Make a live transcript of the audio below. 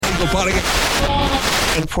Party.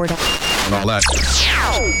 And all that.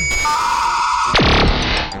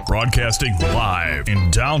 Broadcasting live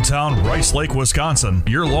in downtown Rice Lake, Wisconsin.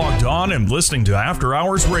 You're logged on and listening to After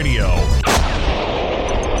Hours Radio.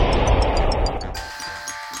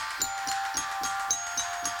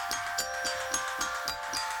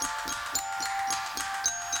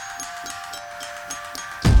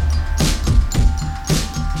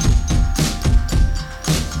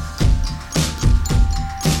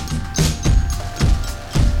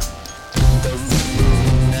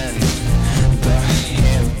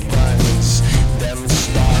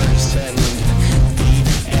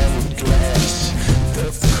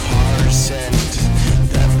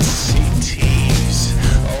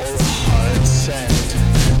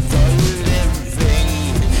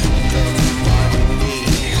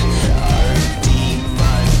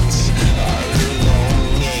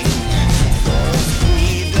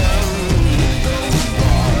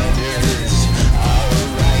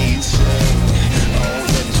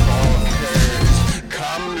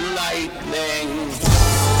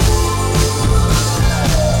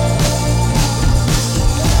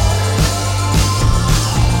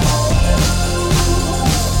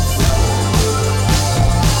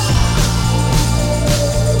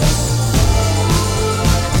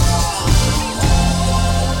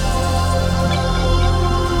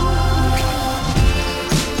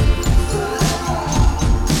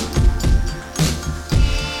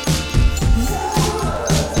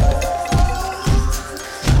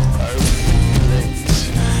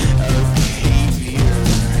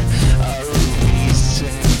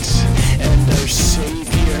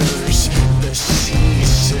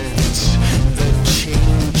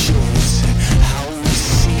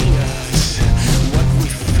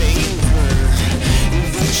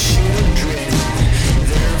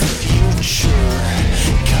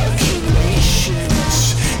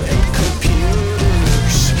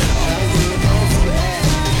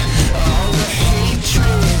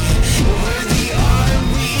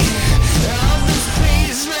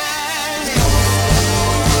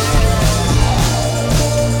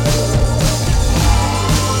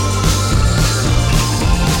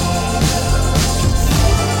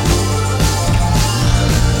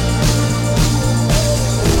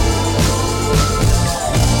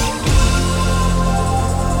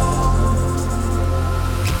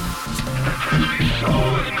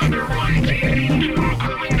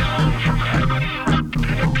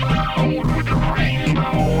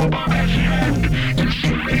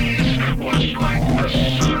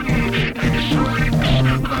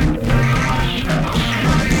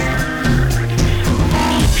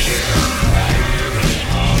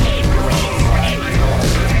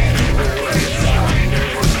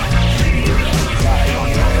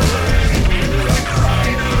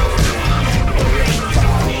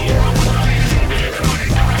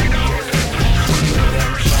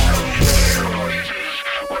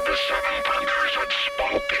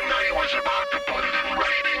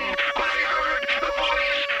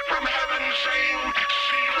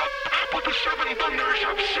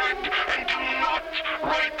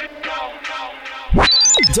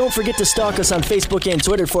 Don't forget to stalk us on Facebook and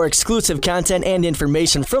Twitter for exclusive content and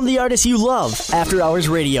information from the artists you love. After Hours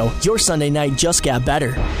Radio, your Sunday night just got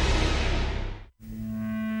better.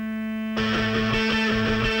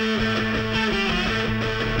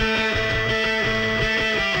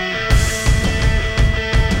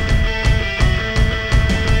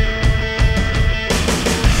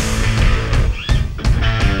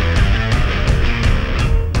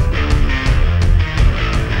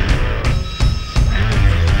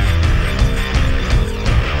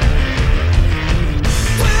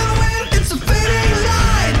 It's a fading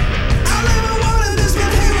light. I never wanted this,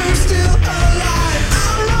 but here we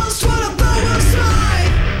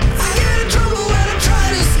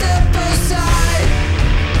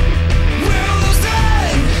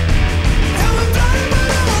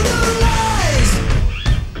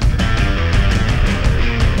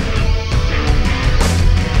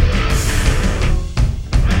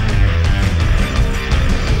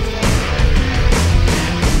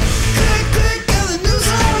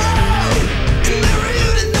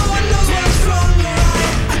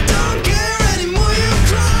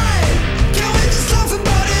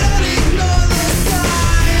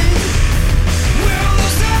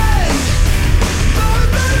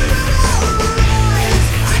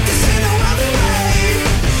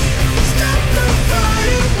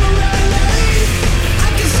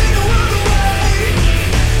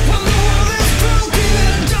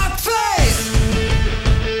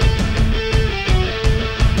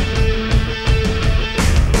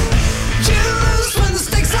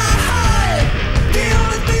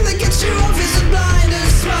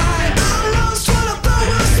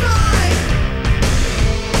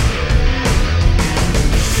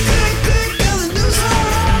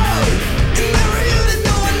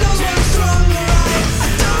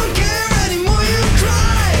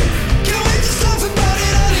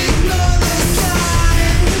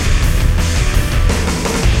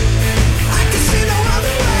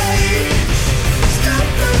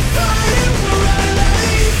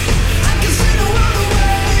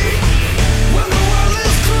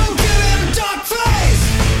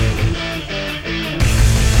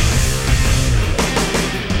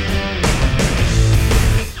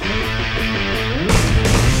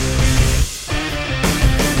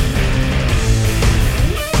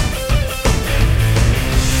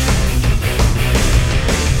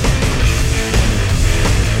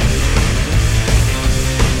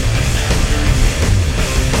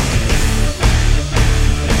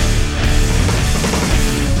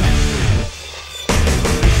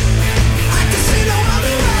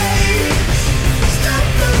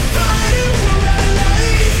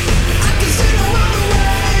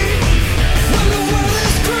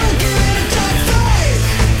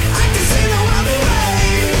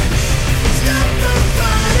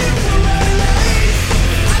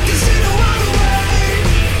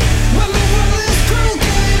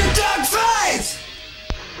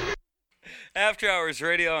Hours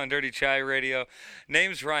Radio on Dirty Chai Radio.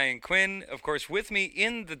 Name's Ryan Quinn. Of course, with me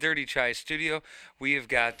in the Dirty Chai studio, we have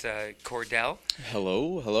got Cordell.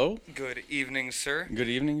 Hello. Good evening, sir. Good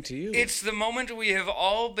evening to you. It's the moment we have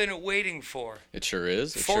all been waiting for. It sure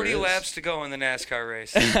is. 40 laps to go in the NASCAR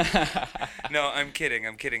race. No, I'm kidding.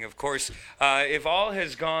 Of course, if all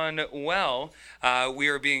has gone well, we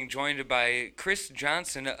are being joined by Chris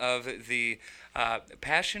Johnson of the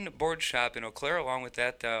Passion Board Shop in Eau Claire, along with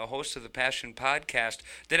that host of the Passion Podcast.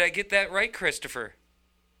 Did I get that right, Christopher?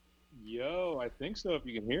 Yo, I think so, if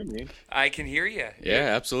you can hear me. I can hear you.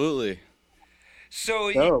 Yeah, absolutely.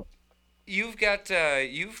 So you've got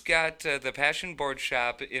the Passion Board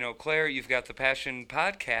Shop in Eau Claire. You've got the Passion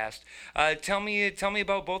Podcast. Tell me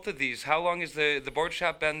about both of these. How long has the board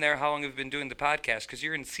shop been there? How long have you been doing the podcast? Because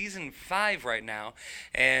you're in season 5 right now,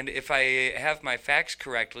 and if I have my facts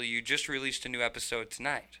correctly, you just released a new episode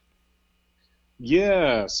tonight.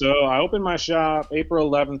 Yeah, so I opened my shop April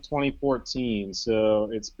 11th, 2014, so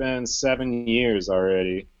it's been 7 years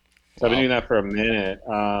already. So I've been doing that for a minute.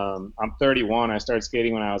 I'm 31. I started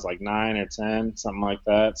skating when I was like 9 or 10, something like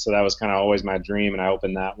that. So that was kind of always my dream, and I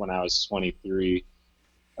opened that when I was 23.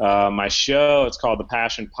 My show, it's called The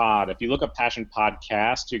Passion Pod. If you look up Passion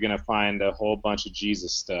Podcast, you're going to find a whole bunch of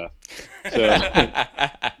Jesus stuff. So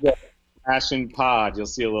Passion Pod, you'll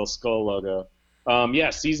see a little skull logo.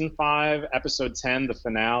 Season 5, episode 10, the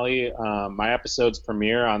finale. My episodes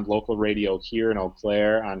premiere on local radio here in Eau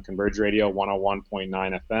Claire on Converge Radio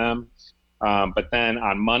 101.9 FM. But then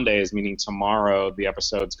on Mondays, meaning tomorrow, the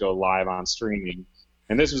episodes go live on streaming.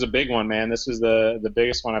 And this was a big one, man. This was the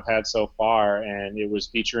biggest one I've had so far, and it was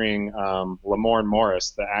featuring Lamorne Morris,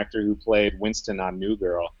 the actor who played Winston on New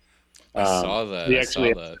Girl. I saw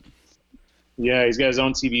that. Yeah, he's got his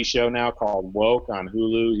own TV show now called Woke on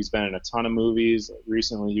Hulu. He's been in a ton of movies.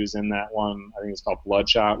 Recently, he was in that one, I think it's called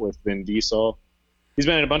Bloodshot with Vin Diesel. He's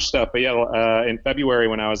been in a bunch of stuff. But yeah, in February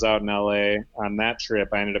when I was out in LA on that trip,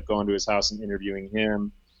 I ended up going to his house and interviewing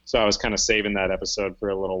him. So I was kind of saving that episode for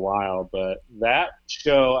a little while. But that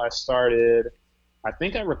show I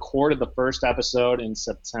think I recorded the first episode in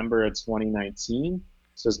September of 2019.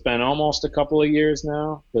 So it's been almost a couple of years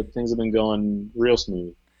now, but things have been going real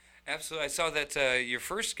smooth. Absolutely. I saw that your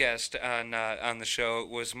first guest on the show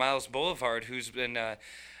was Miles Boulevard, who's been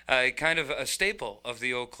kind of a staple of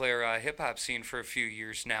the Eau Claire hip-hop scene for a few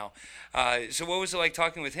years now. So what was it like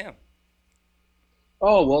talking with him?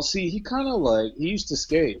 Oh, well, see, he used to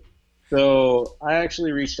skate. So I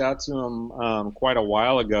actually reached out to him quite a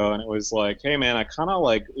while ago, and it was like, hey, man,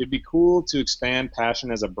 it'd be cool to expand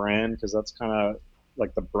Passion as a brand, because that's kind of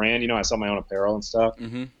like the brand, I sell my own apparel and stuff.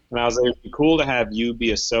 Mm-hmm. And I was like, it'd be cool to have you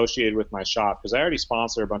be associated with my shop, because I already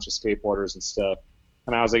sponsor a bunch of skateboarders and stuff.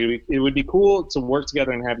 And I was like, it would be cool to work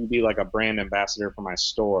together and have you be like a brand ambassador for my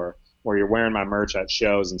store, where you're wearing my merch at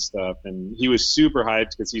shows and stuff. And he was super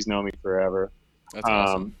hyped because he's known me forever. That's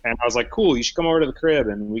awesome. And I was like, cool, you should come over to the crib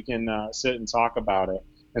and we can sit and talk about it.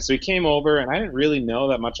 And so he came over, and I didn't really know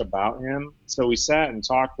that much about him. So we sat and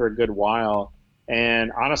talked for a good while.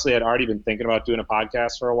 And honestly, I'd already been thinking about doing a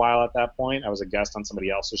podcast for a while at that point. I was a guest on somebody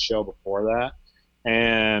else's show before that.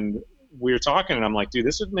 And we were talking, and I'm like, dude,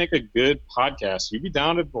 this would make a good podcast. You'd be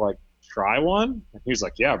down to, try one? And he was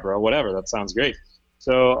like, yeah, bro, whatever. That sounds great.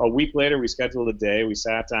 So a week later, we scheduled a day. We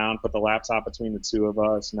sat down, put the laptop between the two of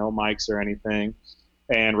us, no mics or anything,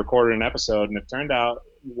 and recorded an episode. And it turned out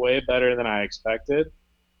way better than I expected.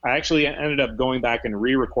 I actually ended up going back and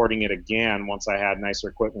re-recording it again once I had nicer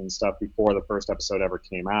equipment and stuff before the first episode ever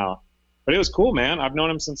came out. But it was cool, man. I've known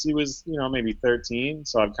him since he was, maybe 13.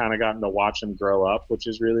 So I've kind of gotten to watch him grow up, which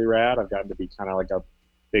is really rad. I've gotten to be kind of like a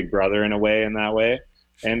big brother in a way,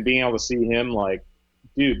 And being able to see him,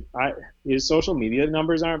 dude, his social media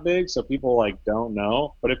numbers aren't big, so people, don't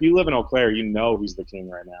know. But if you live in Eau Claire, he's the king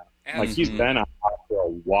right now. He's been out for a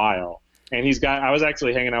while. And I was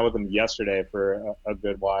actually hanging out with him yesterday for a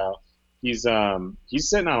good while. He's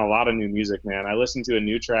sitting on a lot of new music, man. I listened to a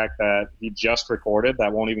new track that he just recorded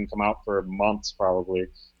that won't even come out for months probably,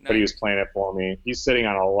 but he was playing it for me. He's sitting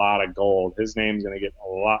on a lot of gold. His name's going to get a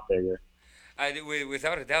lot bigger.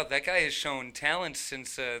 Without a doubt, that guy has shown talent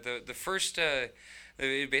since the first,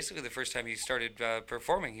 basically the first time he started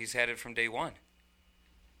performing. He's had it from day one.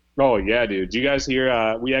 Oh, yeah, dude. Did you guys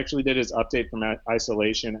hear? We actually did his Update from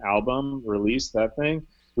Isolation album release, that thing.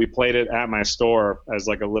 We played it at my store as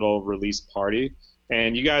a little release party.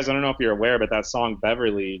 And you guys, I don't know if you're aware, but that song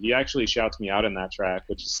Beverly, he actually shouts me out in that track,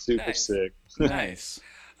 which is super sick. Nice.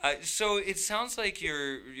 So it sounds like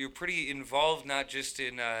you're pretty involved, not just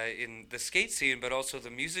in the skate scene, but also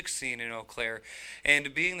the music scene in Eau Claire.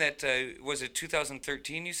 And being that, was it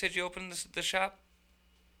 2013 you said you opened the shop?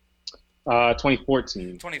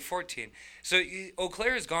 2014. 2014. So Eau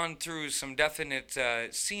Claire has gone through some definite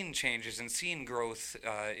scene changes and scene growth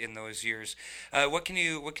in those years. What can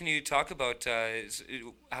you talk about?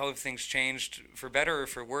 How have things changed for better or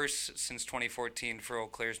for worse since 2014 for Eau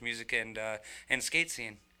Claire's music and skate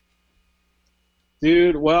scene?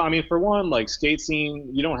 Dude, well, I mean, for one, like skate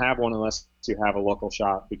scene, you don't have one unless you have a local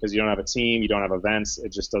shop because you don't have a team, you don't have events,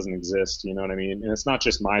 it just doesn't exist. You know what I mean? And it's not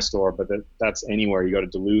just my store, but that's anywhere. You go to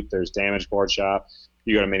Duluth, there's Damage Board Shop.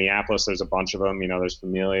 You go to Minneapolis, there's a bunch of them. You know, there's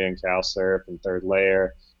Familia and Cal Surf and Third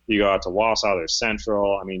Layer. You go out to Wausau, there's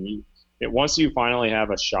Central. I mean, once you finally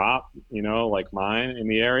have a shop, you know, like mine in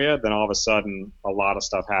the area, then all of a sudden a lot of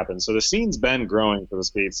stuff happens. So the scene's been growing for the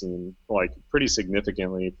skate scene like pretty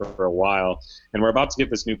significantly for a while. And we're about to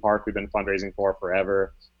get this new park we've been fundraising for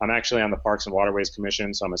forever. I'm actually on the Parks and Waterways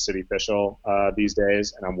Commission, so I'm a city official these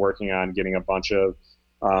days, and I'm working on getting a bunch of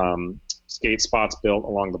skate spots built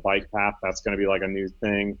along the bike path. That's going to be like a new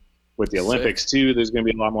thing. With the Olympics too, there's going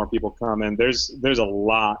to be a lot more people coming. There's a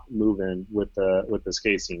lot moving with the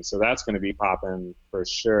skate scene, so that's going to be popping for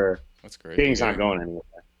sure. That's great. Skating's not going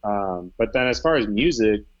anywhere. But then as far as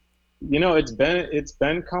music, you know, it's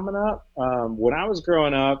been coming up. When I was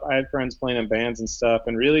growing up, I had friends playing in bands and stuff,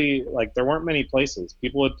 and really like there weren't many places.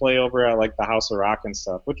 People would play over at like the House of Rock and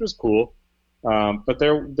stuff, which was cool. But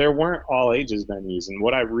there weren't all ages venues, and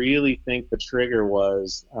what I really think the trigger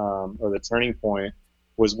was, or the turning point,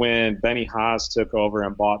 was when Benny Haas took over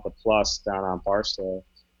and bought the Plus down on Barstow,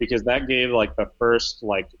 because that gave like the first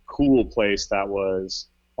like cool place that was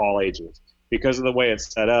all ages. Because of the way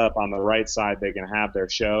it's set up, on the right side they can have their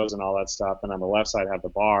shows and all that stuff, and on the left side have the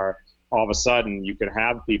bar. All of a sudden you could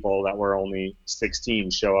have people that were only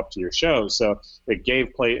 16 show up to your shows. So it gave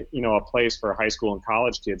a place for high school and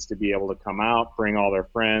college kids to be able to come out, bring all their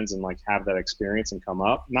friends, and like have that experience and come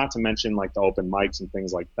up. Not to mention like the open mics and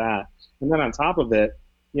things like that. And then on top of it,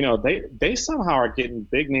 you know, they somehow are getting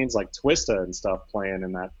big names like Twista and stuff playing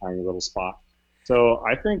in that tiny little spot. So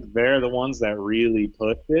I think they're the ones that really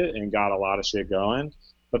pushed it and got a lot of shit going.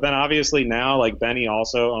 But then obviously now, like Benny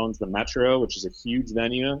also owns the Metro, which is a huge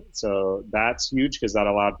venue. So that's huge because that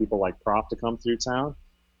allowed people like Prop to come through town,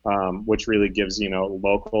 which really gives, you know,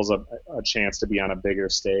 locals a chance to be on a bigger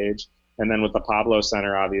stage. And then with the Pablo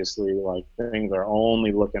Center, obviously, like things are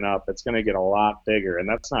only looking up. It's going to get a lot bigger. And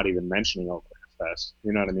that's not even mentioning Oakland Fest.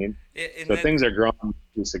 You know what I mean? So things are growing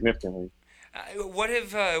significantly. What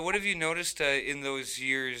have you noticed in those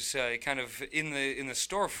years, kind of in the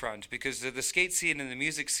storefront? Because the skate scene and the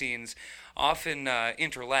music scenes often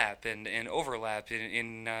interlap and overlap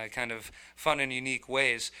in kind of fun and unique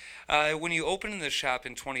ways. When you opened the shop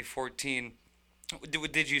in 2014,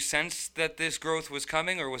 did you sense that this growth was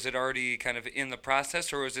coming, or was it already kind of in the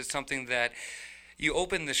process, or was it something that you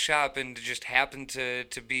opened the shop and just happened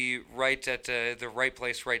to be right at the right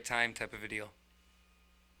place, right time type of a deal?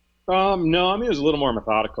 No, I mean, it was a little more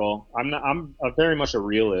methodical. I'm very much a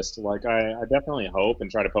realist. Like I definitely hope and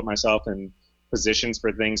try to put myself in positions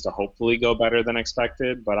for things to hopefully go better than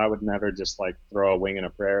expected, but I would never just like throw a wing and a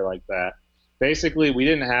prayer like that. Basically, we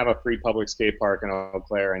didn't have a free public skate park in Eau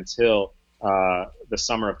Claire until the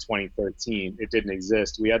summer of 2013. It didn't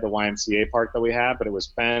exist. We had the YMCA park that we had, but it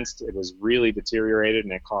was fenced. It was really deteriorated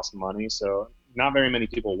and it cost money. So not very many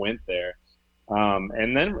people went there.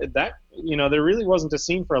 And then that, you know, there really wasn't a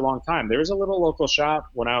scene for a long time. There was a little local shop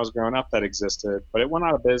when I was growing up that existed, but it went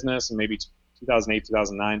out of business in maybe 2008,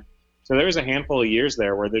 2009. So there was a handful of years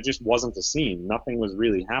there where there just wasn't a scene. Nothing was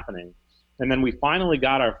really happening. And then we finally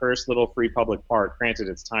got our first little free public park. Granted,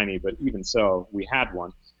 it's tiny, but even so, we had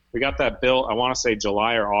one. We got that built, I want to say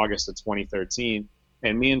July or August of 2013.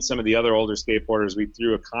 And me and some of the other older skateboarders, we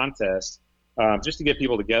threw a contest just to get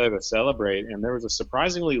people together to celebrate, and there was a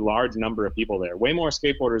surprisingly large number of people there, way more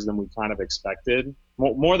skateboarders than we kind of expected,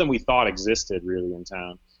 more than we thought existed really in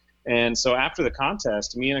town. And so after the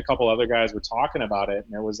contest, me and a couple other guys were talking about it,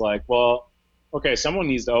 and it was like, well, okay, someone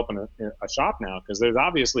needs to open a shop now because there's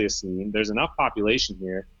obviously a scene, there's enough population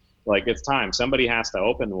here, like it's time, somebody has to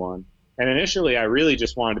open one. And initially I really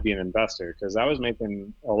just wanted to be an investor because I was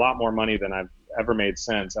making a lot more money than I've ever made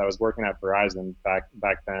since. I was working at Verizon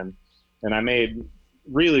back then. And I made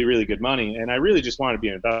really, really good money. And I really just wanted to be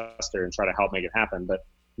an investor and try to help make it happen. But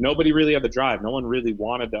nobody really had the drive. No one really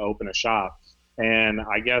wanted to open a shop. And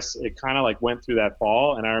I guess it kind of like went through that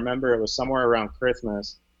fall. And I remember it was somewhere around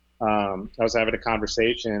Christmas. I was having a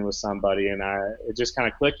conversation with somebody and it just kind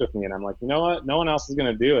of clicked with me. And I'm like, you know what? No one else is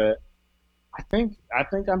going to do it. I think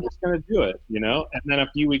I'm just going to do it, you know? And then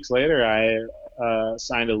a few weeks later, I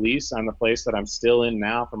signed a lease on the place that I'm still in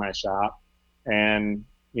now for my shop. And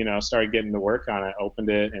you know, started getting to work on it, opened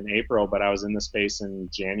it in April, but I was in the space in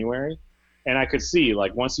January. And I could see,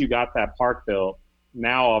 like, once you got that park built,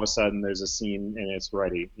 now all of a sudden there's a scene and it's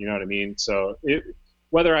ready. You know what I mean? So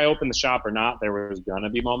whether I opened the shop or not, there was going to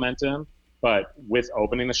be momentum. But with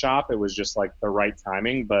opening the shop, it was just like the right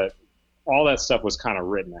timing. But all that stuff was kind of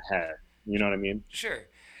written ahead. You know what I mean? Sure.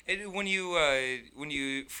 When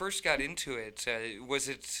you first got into it,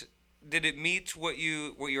 did it meet what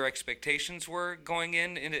your expectations were going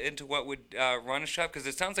into what would run a shop? Because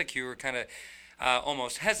it sounds like you were kind of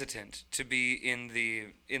almost hesitant to be in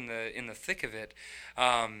the thick of it.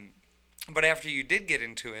 But after you did get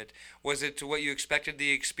into it, was it what you expected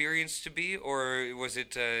the experience to be, or was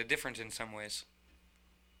it different in some ways?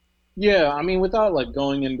 Yeah, I mean, without like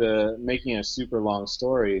going into making a super long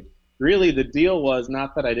story, really the deal was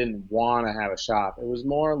not that I didn't want to have a shop. It was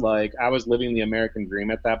more like I was living the American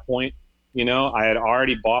dream at that point. You know, I had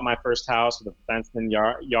already bought my first house with a fenced-in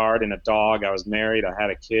yard and a dog. I was married. I had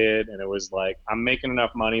a kid, and it was like I'm making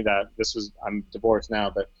enough money that I'm divorced now,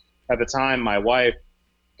 but at the time, my wife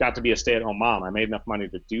got to be a stay-at-home mom. I made enough money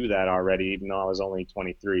to do that already, even though I was only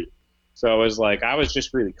 23. So it was like I was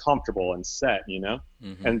just really comfortable and set, you know.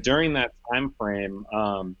 Mm-hmm. And during that time frame,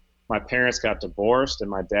 my parents got divorced, and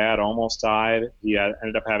my dad almost died. He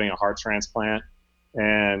ended up having a heart transplant,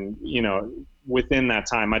 and you know, within that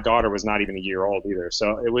time, my daughter was not even a year old either.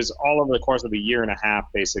 So it was all over the course of a year and a half,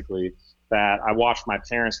 basically, that I watched my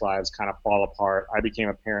parents' lives kind of fall apart. I became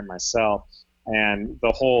a parent myself, and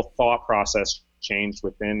the whole thought process changed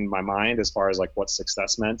within my mind as far as like what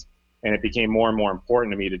success meant. And it became more and more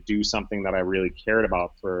important to me to do something that I really cared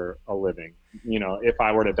about for a living. You know, if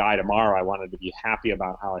I were to die tomorrow, I wanted to be happy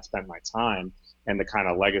about how I spent my time and the kind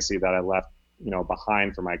of legacy that I left, you know,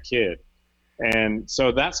 behind for my kid. And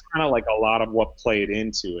so that's kind of like a lot of what played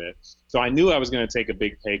into it. So I knew I was going to take a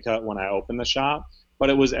big pay cut when I opened the shop, but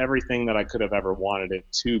it was everything that I could have ever wanted it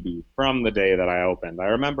to be from the day that I opened. I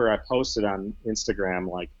remember I posted on Instagram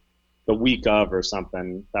like the week of or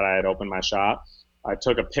something that I had opened my shop. I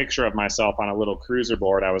took a picture of myself on a little cruiser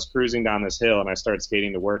board. I was cruising down this hill and I started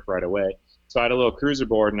skating to work right away. So I had a little cruiser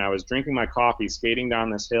board and I was drinking my coffee, skating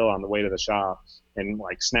down this hill on the way to the shop, and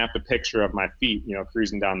like snapped a picture of my feet, you know,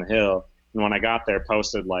 cruising down the hill. And when I got there,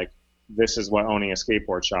 posted like, this is what owning a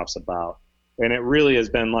skateboard shop's about. And it really has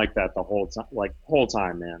been like that the whole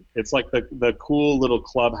time, man. It's like the cool little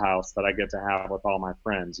clubhouse that I get to have with all my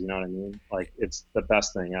friends. You know what I mean? Like, it's the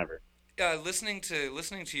best thing ever. Listening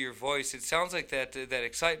to your voice, it sounds like that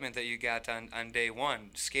excitement that you got on day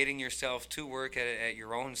one, skating yourself to work at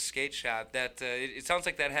your own skate shop. That it sounds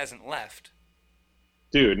like that hasn't left.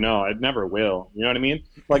 Dude, no, it never will. You know what I mean?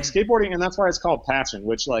 Like skateboarding, and that's why it's called passion.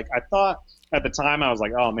 Which, like, I thought at the time I was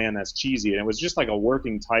like, oh man, that's cheesy, and it was just like a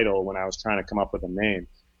working title when I was trying to come up with a name.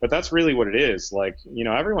 But that's really what it is. Like, you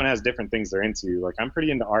know, everyone has different things they're into. Like, I'm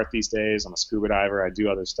pretty into art these days. I'm a scuba diver. I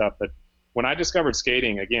do other stuff, but when I discovered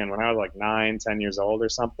skating, again, when I was like 9, 10 years old or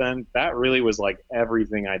something, that really was like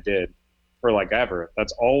everything I did for like ever.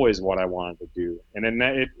 That's always what I wanted to do. And then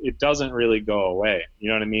it doesn't really go away. You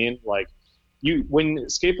know what I mean? Like when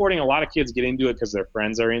skateboarding, a lot of kids get into it because their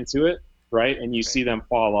friends are into it, right? And you see them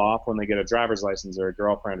fall off when they get a driver's license or a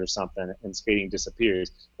girlfriend or something, and skating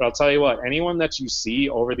disappears. But I'll tell you what, anyone that you see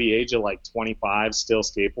over the age of like 25 still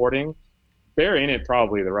skateboarding, they're in it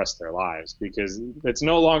probably the rest of their lives because it's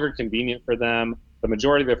no longer convenient for them. The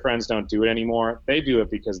majority of their friends don't do it anymore. They do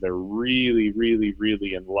it because they're really, really,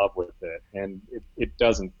 really in love with it, and it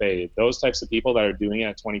doesn't fade. Those types of people that are doing it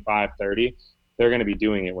at 25, 30, they're going to be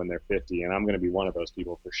doing it when they're 50, and I'm going to be one of those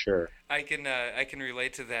people for sure. I can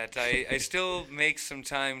relate to that. I still make some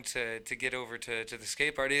time to get over to the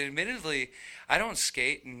skate park. And admittedly, I don't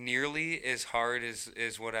skate nearly as hard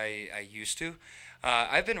as what I used to.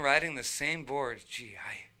 I've been riding the same board. Gee,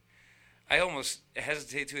 I almost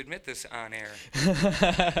hesitate to admit this on air.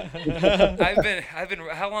 I've been.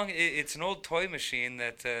 How long? It's an old toy machine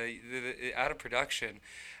that out of production.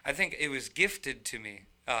 I think it was gifted to me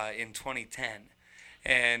in 2010,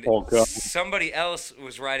 and somebody else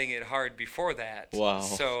was riding it hard before that. Wow.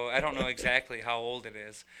 So I don't know exactly how old it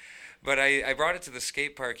is, but I brought it to the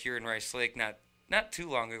skate park here in Rice Lake not too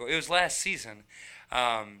long ago. It was last season,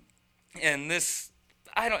 and this.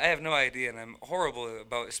 I have no idea, and I'm horrible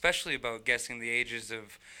especially about guessing the ages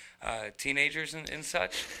of teenagers and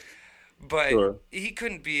such. But sure. He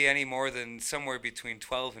couldn't be any more than somewhere between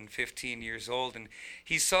 12 and 15 years old, and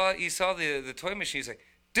he saw the toy machine. He's like,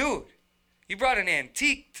 "Dude, you brought an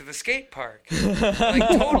antique to the skate park." Like,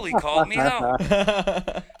 totally called me out.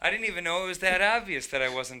 I didn't even know it was that obvious that I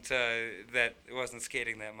wasn't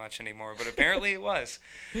skating that much anymore, but apparently it was.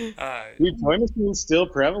 Dude, toy machine's still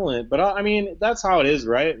prevalent, but I mean that's how it is,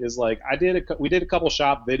 right? Is like we did a couple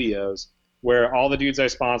shop videos, where all the dudes I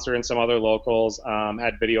sponsor and some other locals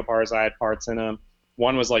had video parts. I had parts in them.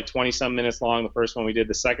 One was like 20-some minutes long, the first one we did.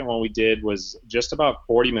 The second one we did was just about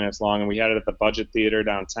 40 minutes long, and we had it at the Budget Theater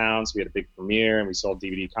downtown, so we had a big premiere, and we sold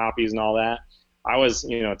DVD copies and all that. I was,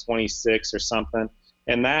 26 or something.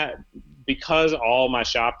 And that, because all my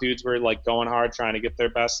shop dudes were like going hard trying to get their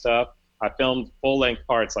best stuff, I filmed full-length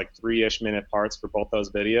parts, like 3-ish minute parts for both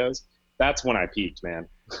those videos. That's when I peaked, man.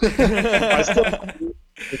 It's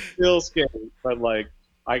still scary, but like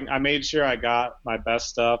I made sure I got my best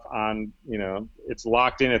stuff on, it's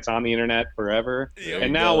locked in, it's on the internet forever.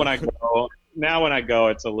 And now when I go,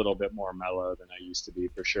 it's a little bit more mellow than I used to be,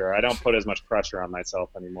 for sure. I don't put as much pressure on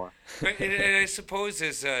myself anymore. And I suppose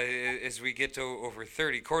as we get to over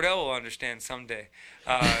 30, Cordell will understand someday,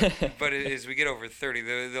 but as we get over 30,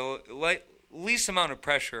 the least amount of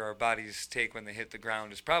pressure our bodies take when they hit the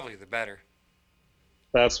ground is probably the better.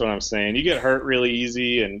 That's what I'm saying. You get hurt really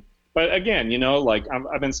easy, but again, like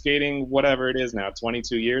I've been skating whatever it is now,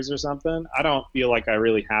 22 years or something. I don't feel like I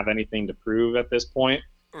really have anything to prove at this point.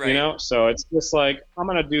 Right. So it's just like, I'm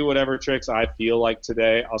going to do whatever tricks I feel like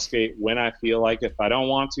today. I'll skate when I feel like. If I don't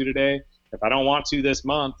want to today, if I don't want to this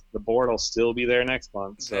month, the board will still be there next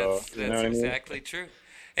month. So that's exactly true.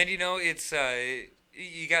 And it's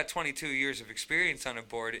you got 22 years of experience on a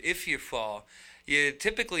board. If you fall, you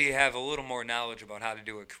typically have a little more knowledge about how to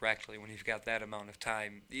do it correctly when you've got that amount of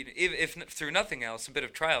time. If through nothing else, a bit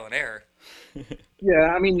of trial and error.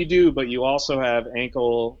 Yeah, I mean you do, but you also have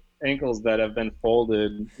ankles that have been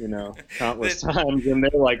folded, countless times, and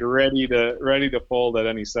they're like ready to fold at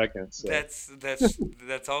any second. So.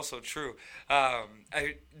 That's also true.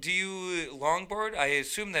 Do you longboard? I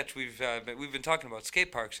assume that we've been talking about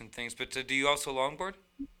skate parks and things, but do you also longboard?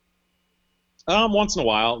 Once in a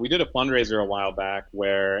while. We did a fundraiser a while back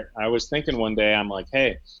where I was thinking one day, I'm like,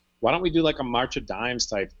 hey, why don't we do like a March of Dimes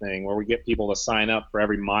type thing where we get people to sign up for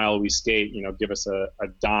every mile we skate, give us a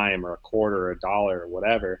dime or a quarter or $1 or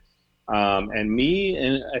whatever. And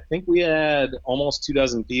I think we had almost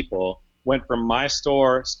 24 people, went from my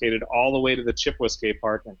store, skated all the way to the Chippewa skate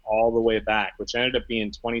park and all the way back, which ended up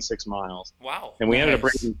being 26 miles. Wow. And we ended up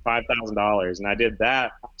raising $5,000. And I did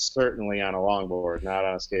that certainly on a longboard, not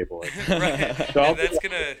on a skateboard. Right. So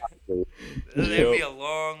that'd be a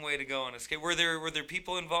long way to go on a skate. Were there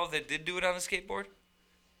people involved that did do it on a skateboard?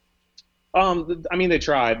 I mean, they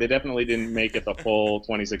tried. They definitely didn't make it the full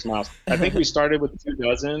 26 miles. I think we started with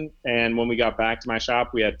 24, and when we got back to my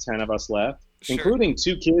shop, we had 10 of us left, including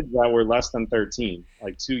 2 kids that were less than 13,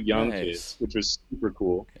 like 2 young kids, which was super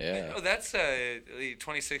cool. Yeah. Oh, that's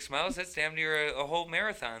 26 miles. That's damn near a whole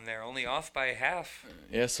marathon there, only off by half.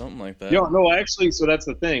 Yeah, something like that. No, actually, so that's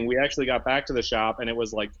the thing. We actually got back to the shop, and it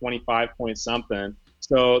was like 25 point something.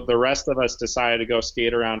 So the rest of us decided to go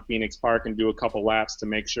skate around Phoenix Park and do a couple laps to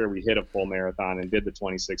make sure we hit a full marathon and did the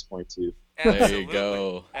 26.2. There you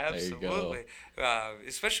go. Absolutely.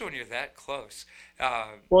 Especially when you're that close.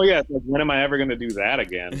 Well, yeah. When am I ever going to do that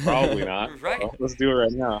again? Probably not. Right. So let's do it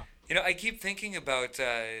right now. I keep thinking about.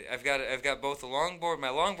 I've got both a longboard. My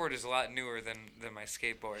longboard is a lot newer than my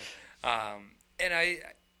skateboard. And I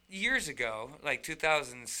years ago, like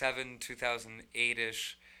 2007,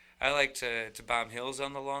 2008ish. I liked to bomb hills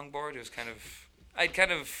on the longboard. It was I'd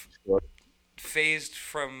kind of phased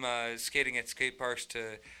from skating at skate parks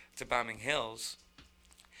to bombing hills.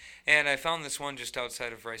 And I found this one just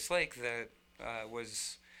outside of Rice Lake that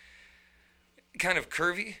was kind of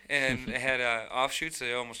curvy and had offshoots,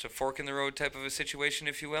 almost a fork in the road type of a situation,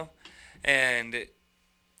 if you will. And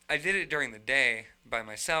I did it during the day by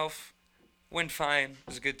myself. Went fine. It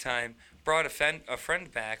was a good time. Brought a friend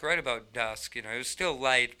back right about dusk. It was still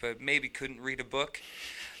light, but maybe couldn't read a book.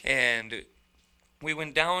 And we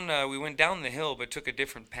went down the hill, but took a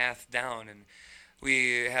different path down. And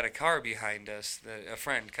we had a car behind us, a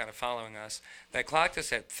friend kind of following us, that clocked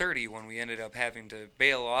us at 30 when we ended up having to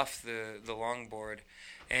bail off the longboard,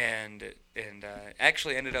 and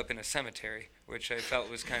actually ended up in a cemetery, which I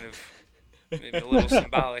felt was kind of maybe a little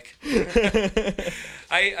symbolic.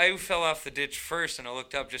 I fell off the ditch first, and I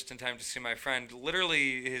looked up just in time to see my friend,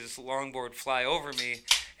 literally his longboard fly over me,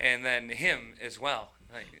 and then him as well.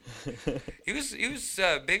 He was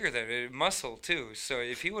bigger than muscle too. So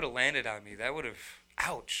if he would have landed on me, that would have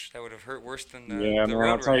hurt worse than the man,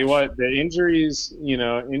 I'll tell you what, the injuries.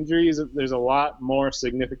 There's a lot more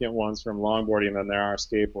significant ones from longboarding than there are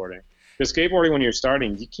skateboarding. Because skateboarding, when you're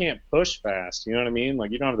starting, you can't push fast. You know what I mean?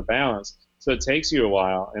 Like, you don't have the balance. So it takes you a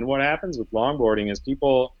while. And what happens with longboarding is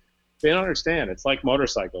people, they don't understand. It's like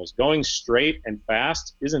motorcycles. Going straight and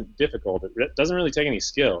fast isn't difficult. It doesn't really take any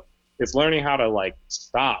skill. It's learning how to, like,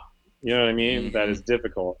 stop. You know what I mean? Mm-hmm. That is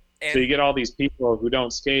difficult. So you get all these people who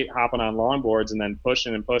don't skate hopping on longboards and then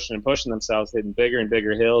pushing and pushing and pushing themselves, hitting bigger and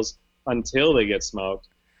bigger hills until they get smoked.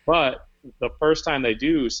 But the first time they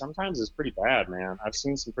do, sometimes it's pretty bad, man. I've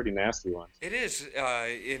seen some pretty nasty ones. It is,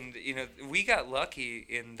 and we got lucky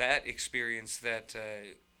in that experience that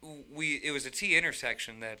it was a T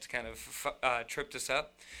intersection that kind of tripped us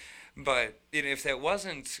up. But if that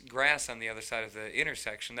wasn't grass on the other side of the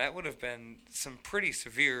intersection, that would have been some pretty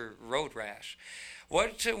severe road rash.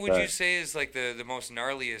 What would you say is like the most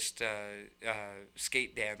gnarliest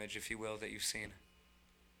skate damage, if you will, that you've seen?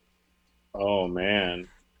 Oh, man.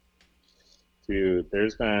 Dude,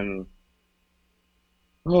 there's been...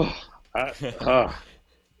 one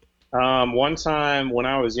time when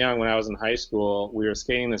I was young, when I was in high school, we were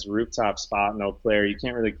skating this rooftop spot in Eau Claire you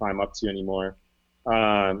can't really climb up to anymore.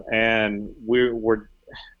 And we were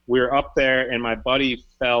up there, and my buddy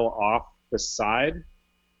fell off the side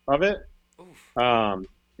of it, and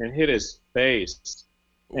hit his face,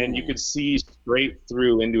 and you could see straight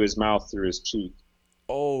through into his mouth through his cheek.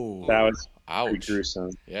 Oh, that was pretty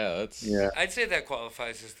gruesome. Yeah, I'd say that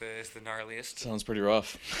qualifies as the gnarliest. Sounds pretty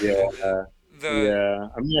rough. Yeah.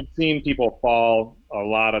 I mean, I've seen people fall a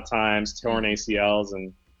lot of times, torn ACLs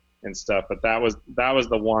and stuff, but that was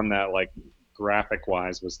the one that, like, graphic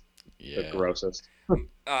wise was the grossest.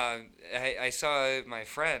 I saw my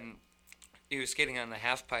friend, he was skating on the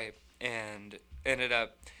half pipe and ended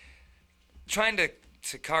up trying to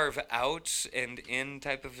carve out and in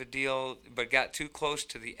type of a deal, but got too close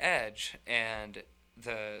to the edge, and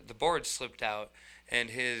the board slipped out,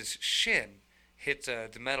 and his shin hit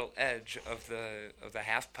the metal edge of the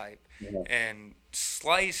half pipe and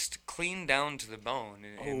sliced clean down to the bone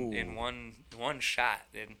in one shot.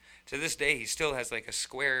 And to this day, he still has like a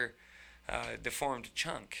square deformed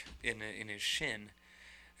chunk in his shin,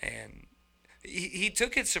 and he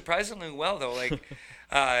took it surprisingly well though. Like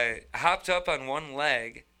hopped up on one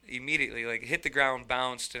leg immediately, like hit the ground,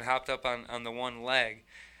 bounced, and hopped up on the one leg.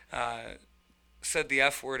 Said the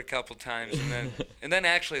F word a couple times, and then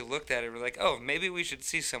actually looked at it. We're like, oh, maybe we should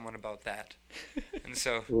see someone about that. And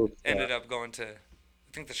so ended up going to.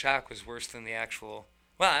 I think the shock was worse than the actual.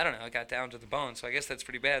 Well, I don't know. It got down to the bone, so I guess that's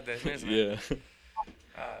pretty bad, then, isn't it?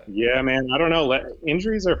 Yeah, man. I don't know.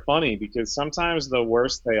 Injuries are funny because sometimes the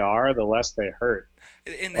worse they are, the less they hurt.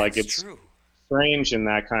 And that's like it's true. Strange in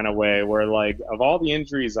that kind of way, where like of all the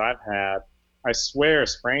injuries I've had, I swear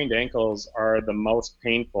sprained ankles are the most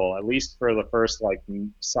painful, at least for the first like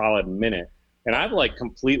solid minute. And I've like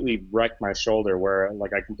completely wrecked my shoulder where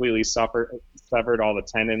like I completely severed all the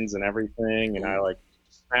tendons and everything. And I like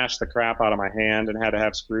smashed the crap out of my hand and had to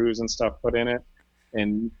have screws and stuff put in it.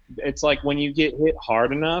 And it's like when you get hit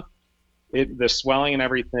hard enough, the swelling and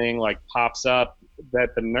everything like pops up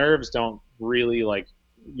that the nerves don't really like,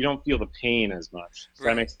 you don't feel the pain as much. Does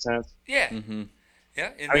that make sense? Yeah. Mm-hmm.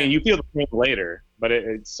 Yeah. I mean, you feel the pain later, but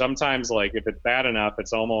it's sometimes like if it's bad enough,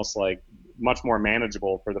 it's almost like much more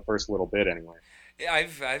manageable for the first little bit anyway. Yeah,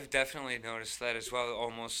 I've definitely noticed that as well.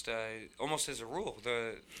 Almost as a rule,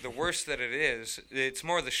 the worse that it is, it's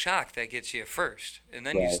more the shock that gets you first, and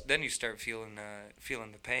then you start feeling the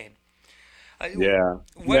pain. Yeah.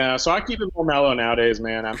 So I keep it more mellow nowadays,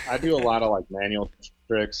 man. I do a lot of like manual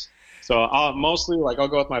tricks. So I'll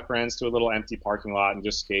go with my friends to a little empty parking lot and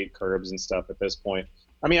just skate curbs and stuff at this point.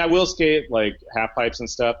 I mean, I will skate like half pipes and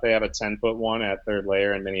stuff. They have a 10-foot one at Third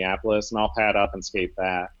Layer in Minneapolis, and I'll pad up and skate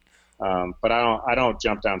that. But I don't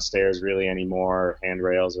jump down stairs really anymore, or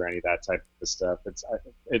handrails or any of that type of stuff.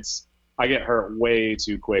 I get hurt way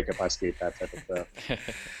too quick if I skate that type of stuff.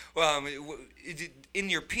 Well, in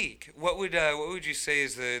your peak, what would you say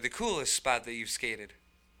is the coolest spot that you've skated?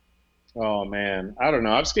 Oh man, I don't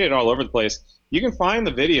know. I've skated all over the place. You can find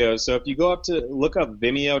the videos. So if you look up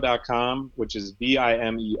Vimeo.com, which is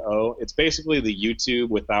Vimeo, it's basically the YouTube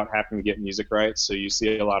without having to get music rights. So you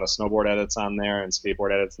see a lot of snowboard edits on there and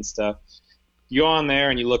skateboard edits and stuff. You go on there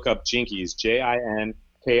and you look up Jinkies,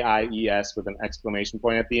 Jinkies with an exclamation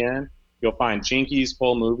point at the end. You'll find Jinkies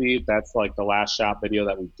full movie. That's like the last shot video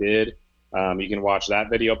that we did. You can watch that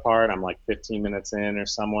video part. I'm like 15 minutes in or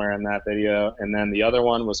somewhere in that video. And then the other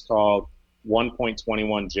one was called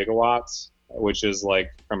 1.21 gigawatts, which is like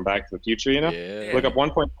from Back to the Future, you know? Yeah. Look up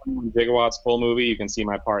 1.21 gigawatts full movie. You can see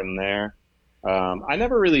my part in there. I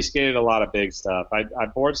never really skated a lot of big stuff. I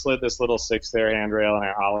board slid this little 6-stair handrail and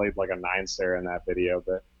I ollied like a 9-stair in that video.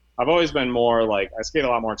 But I've always been more like, I skate a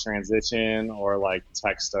lot more transition or like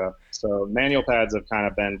tech stuff. So manual pads have kind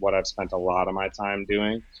of been what I've spent a lot of my time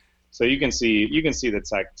doing. So you can see the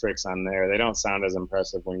tech tricks on there. They don't sound as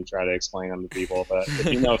impressive when you try to explain them to people, but if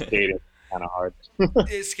you know skating, kind of hard.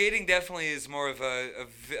 Skating definitely is more of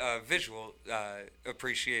a visual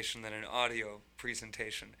appreciation than an audio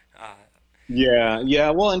presentation. Yeah.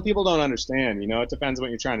 Well, and people don't understand. It depends what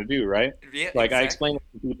you're trying to do, right? Yeah, like exactly. I explained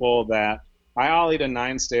to people that I ollied a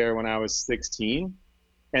 9-stair when I was 16,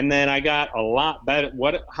 and then I got a lot better.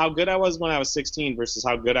 How good I was when I was 16 versus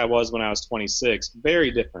how good I was when I was 26,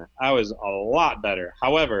 very different. I was a lot better.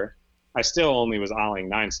 However, I still only was ollieing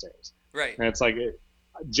 9 stairs. Right. And it's like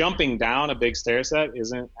jumping down a big stair set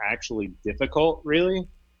isn't actually difficult, really.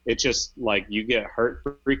 It's just like you get hurt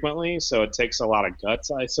frequently, so it takes a lot of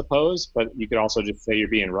guts, I suppose. But you could also just say you're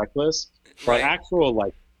being reckless. But actual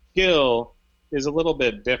like skill is a little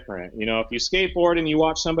bit different. If you skateboard and you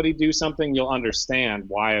watch somebody do something, you'll understand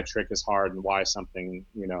why a trick is hard and why something,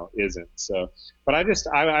 isn't. So, but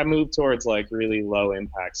I move towards like really low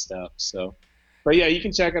impact stuff. So, but yeah, you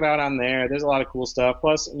can check it out on there. There's a lot of cool stuff.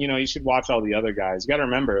 Plus, you should watch all the other guys. You got to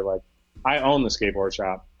remember, like, I own the skateboard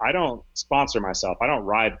shop. I don't sponsor myself. I don't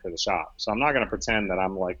ride for the shop. So I'm not going to pretend that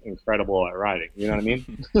I'm like incredible at riding. You know what I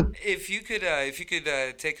mean? If you could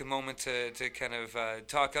take a moment to kind of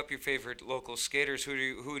talk up your favorite local skaters,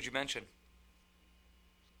 who would you mention?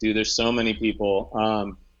 Dude, there's so many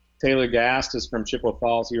people. Taylor Gast is from Chippewa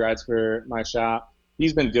Falls. He rides for my shop.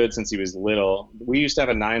 He's been good since he was little. We used to have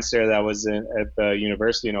a 9-stair that was at the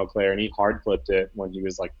University in Eau Claire, and he hard flipped it when he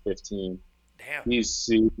was like 15. Damn. He's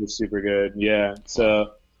super, super good. Yeah.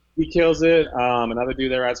 So he kills it. Another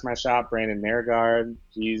dude that rides my shop, Brandon Nergard.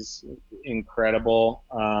 He's incredible.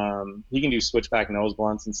 He can do switchback nose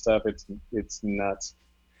blunts and stuff. It's nuts.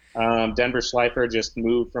 Denver Schleifer just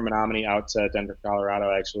moved from Menominee out to Denver,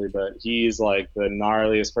 Colorado, actually, but he's like the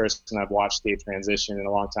gnarliest person I've watched skate transition in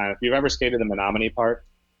a long time. If you've ever skated the Menominee Park,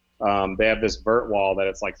 they have this vert wall that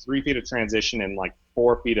it's like 3 feet of transition and like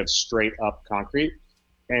 4 feet of straight up concrete.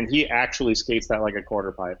 And he actually skates that like a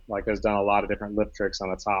quarter pipe, like has done a lot of different lip tricks on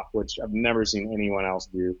the top, which I've never seen anyone else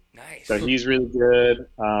do. Nice. So he's really good.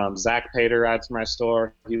 Zach Pater rides for my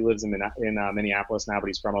store. He lives in Minneapolis now, but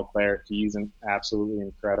he's from Eau Claire. He's absolutely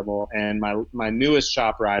incredible. And my newest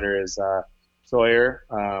shop rider is Sawyer.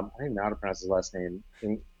 I don't even know how to pronounce his last name.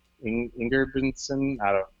 Ingerbranson?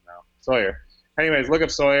 I don't know. Sawyer. Anyways, look up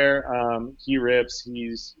Sawyer. He rips.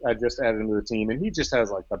 I just added him to the team, and he just has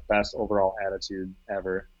like the best overall attitude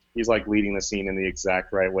ever. He's like leading the scene in the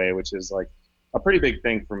exact right way, which is like a pretty big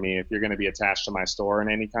thing for me. If you're going to be attached to my store in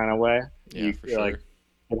any kind of way, for sure. Like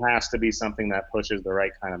it has to be something that pushes the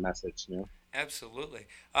right kind of message, Absolutely.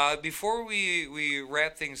 Before we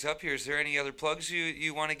wrap things up here, is there any other plugs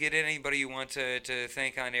you want to get in? Anybody you want to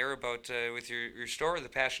thank on air about with your store, the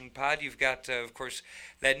Passion Pod? You've got, of course,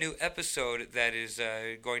 that new episode that is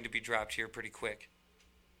going to be dropped here pretty quick.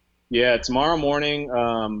 Yeah, tomorrow morning,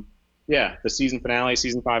 the season finale,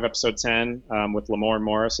 season 5, episode 10, with Lamorne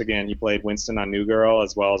Morris. Again, he played Winston on New Girl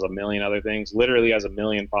as well as a million other things. Literally has 1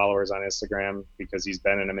 million followers on Instagram because he's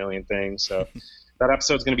been in 1 million things. So that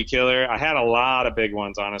episode's going to be killer. I had a lot of big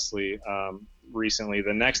ones, honestly, recently.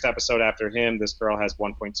 The next episode after him, this girl has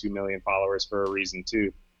 1.2 million followers for a reason,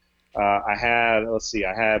 too. I had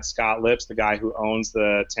Scott Lips, the guy who owns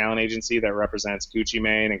the talent agency that represents Gucci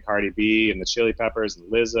Mane and Cardi B and the Chili Peppers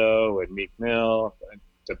and Lizzo and Meek Mill and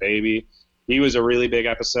DaBaby. He was a really big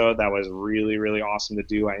episode that was really, really awesome to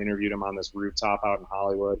do. I interviewed him on this rooftop out in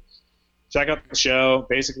Hollywood. Check out the show.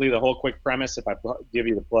 Basically, the whole quick premise, if I give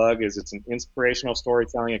you the plug, is it's an inspirational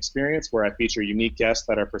storytelling experience where I feature unique guests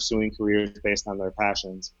that are pursuing careers based on their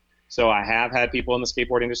passions. So I have had people in the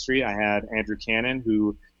skateboard industry. I had Andrew Cannon,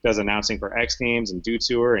 who does announcing for X Games and Dew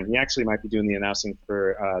Tour, and he actually might be doing the announcing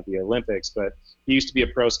for the Olympics, but he used to be a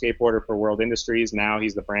pro skateboarder for World Industries. Now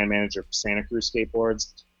he's the brand manager for Santa Cruz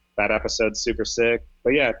Skateboards. That episode's super sick.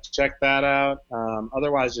 But yeah, check that out.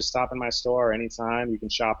 Otherwise, just stop in my store anytime. You can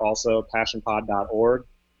shop also passionpod.org.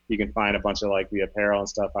 You can find a bunch of like the apparel and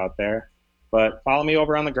stuff out there. But follow me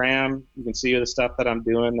over on the gram. You can see the stuff that I'm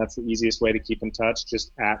doing. That's the easiest way to keep in touch,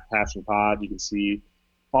 just at PassionPod. You can see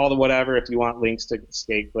all the whatever. If you want links to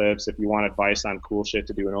skate clips, if you want advice on cool shit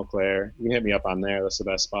to do in Eau Claire, you can hit me up on there. That's the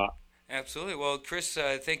best spot. Absolutely. Well, Chris,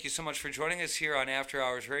 thank you so much for joining us here on After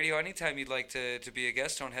Hours Radio. Anytime you'd like to be a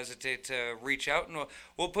guest, don't hesitate to reach out, and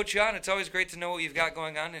we'll put you on. It's always great to know what you've got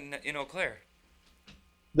going on in Eau Claire.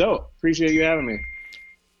 Dope. Appreciate you having me.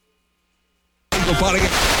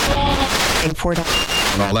 Import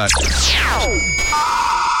and all that.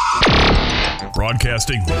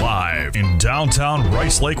 Broadcasting live in downtown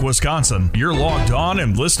Rice Lake, Wisconsin. You're logged on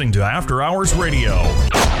and listening to After Hours Radio.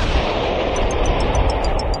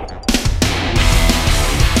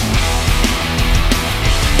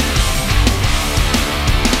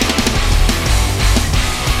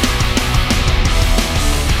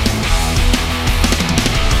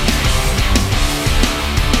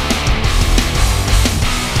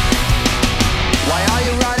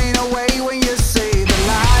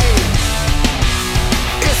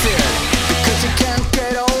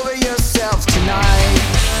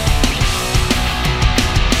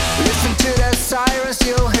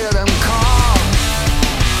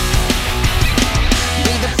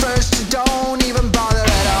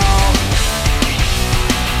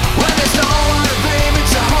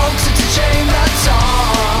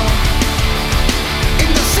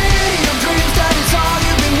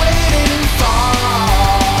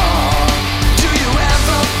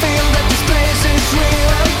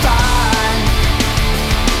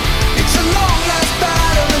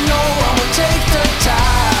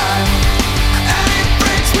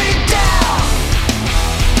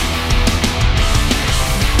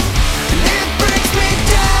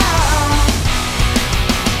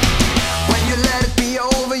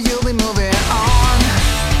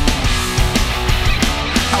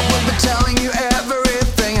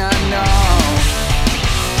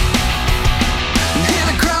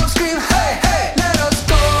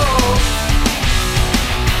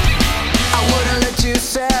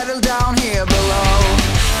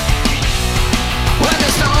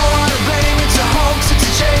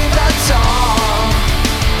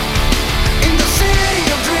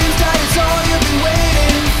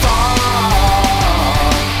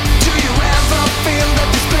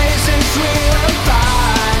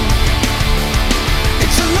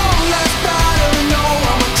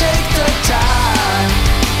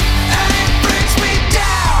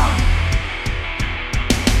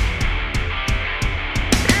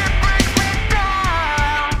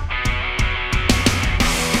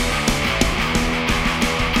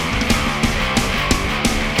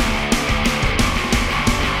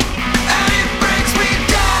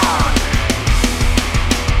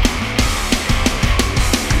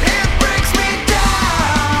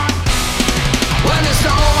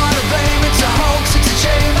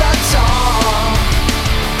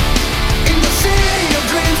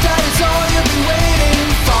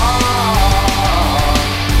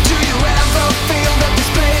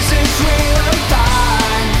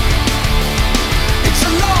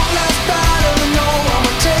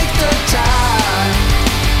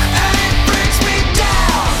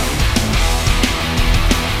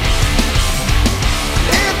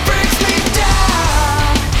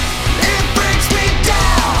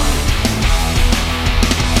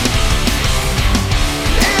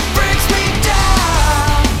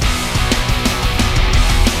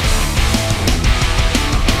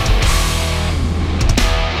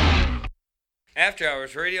 After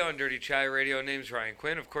Hours Radio on Dirty Chai Radio. Name's Ryan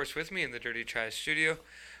Quinn. Of course, with me in the Dirty Chai studio,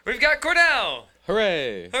 we've got Cordell.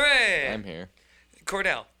 Hooray! Hooray! I'm here.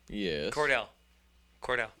 Cordell. Yes. Cordell.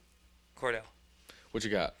 What you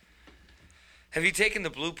got? Have you taken the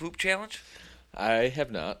Blue Poop Challenge? I have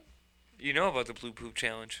not. You know about the Blue Poop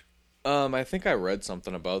Challenge. I think I read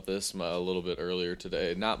something about this a little bit earlier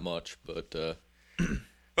today. Not much, but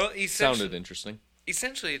well, sounded interesting.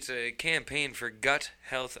 Essentially, it's a campaign for gut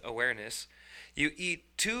health awareness. You eat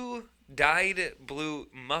 2 dyed blue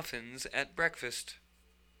muffins at breakfast.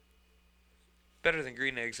 Better than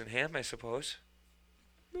green eggs and ham, I suppose.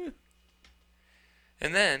 And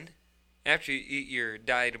then, after you eat your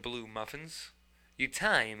dyed blue muffins, you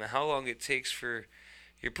time how long it takes for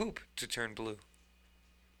your poop to turn blue.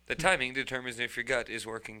 The timing determines if your gut is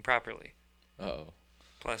working properly. Uh-oh.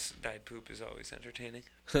 Plus, dyed poop is always entertaining.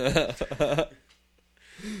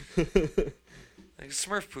 Like a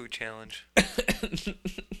Smurf poo challenge.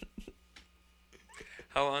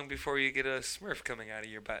 How long before you get a Smurf coming out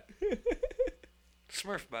of your butt?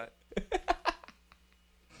 Smurf butt.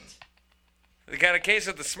 We got a case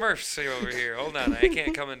of the Smurfs over here. Hold on, I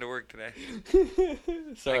can't come into work today.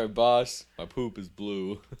 Sorry, boss. My poop is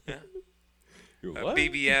blue. Yeah. What?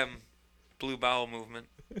 BBM, blue bowel movement.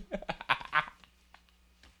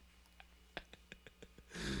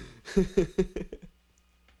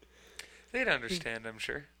 They'd understand, I'm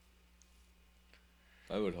sure.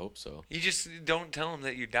 I would hope so. You just don't tell them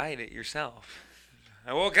that you dyed it yourself.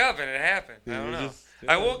 I woke up and it happened. I don't know.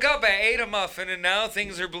 I woke up, I ate a muffin, and now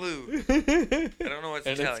things are blue. I don't know what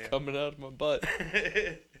to tell you. And it's coming out of my butt.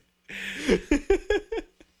 I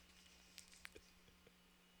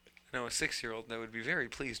know a 6-year-old that would be very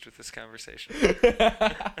pleased with this conversation.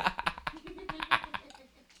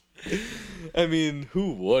 I mean,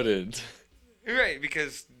 who wouldn't? Right,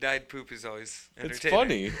 because dyed poop is always It's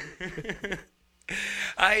entertaining. funny.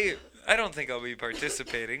 I don't think I'll be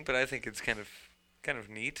participating, but I think it's kind of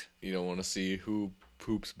neat. You don't want to see who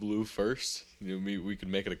poops blue first? We could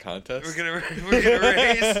make it a contest. We're gonna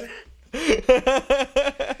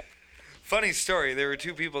race. Funny story. There were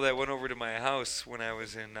 2 people that went over to my house when I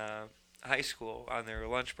was in high school on their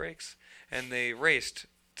lunch breaks, and they raced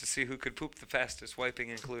to see who could poop the fastest, wiping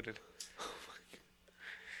included.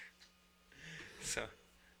 So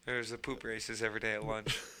there's the poop races every day at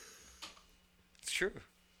lunch. It's true.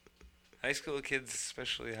 High school kids,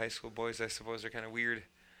 especially high school boys, I suppose, are kind of weird.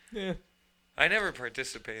 Yeah. I never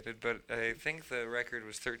participated, but I think the record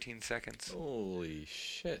was 13 seconds. Holy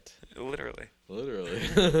shit. Literally.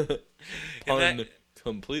 Pun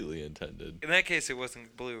completely intended. In that case, it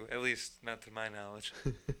wasn't blue, at least not to my knowledge.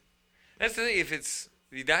 That's the thing. If it's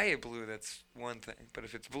the dye it blue, that's one thing. But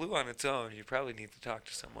if it's blue on its own, you probably need to talk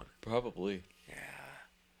to someone. Probably.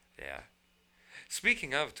 Yeah.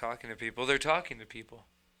 Speaking of talking to people, they're talking to people.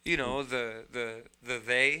 You know, the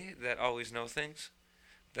they that always know things,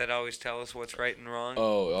 that always tell us what's right and wrong.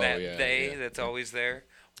 That's always there,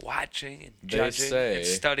 watching and judging and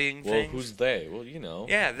studying things. Well, who's they? Well, you know.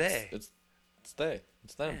 Yeah, they. It's they.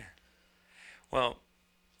 It's them. Yeah. Well,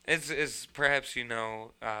 as perhaps you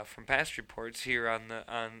know from past reports here on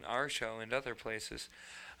our show and other places,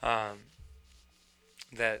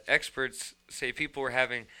 that experts say people were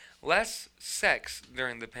having less sex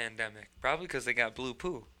during the pandemic, probably because they got blue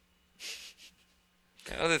poo.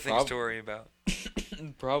 Other things to worry about.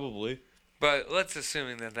 Probably. But let's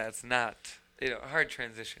assume that that's not, hard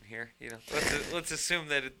transition here. Let's assume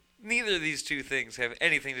that neither of these 2 things have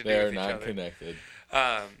anything to do with each other. They're not connected.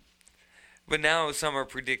 But now some are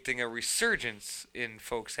predicting a resurgence in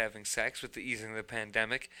folks having sex with the easing of the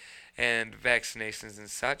pandemic and vaccinations and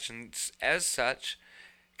such. And as such,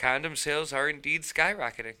 condom sales are indeed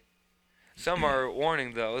skyrocketing. Some are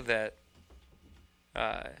warning, though, that,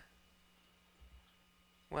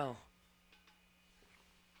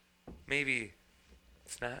 maybe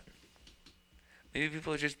it's not. Maybe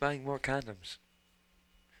people are just buying more condoms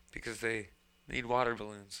because they need water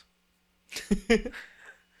balloons.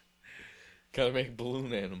 Gotta make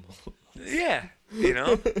balloon animals. Yeah,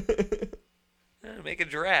 make a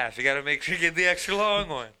giraffe. You gotta make sure you get the extra long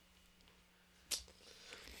one.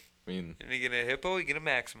 I mean, if you get a hippo, you get a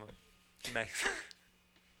maximum.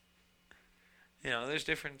 There's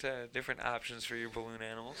different options for your balloon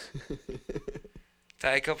animals.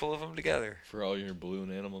 Tie a couple of them together. For all your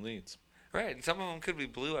balloon animal needs. Right, and some of them could be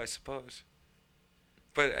blue, I suppose.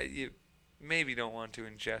 But you maybe don't want to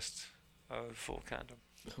ingest a full condom.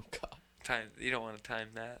 Oh, God. You don't want to time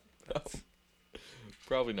that. No.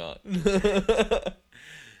 Probably not.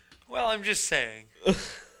 Well, I'm just saying.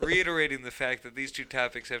 Reiterating the fact that these 2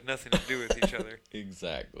 topics have nothing to do with each other.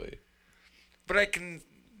 Exactly. But I can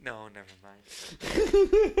No, never mind.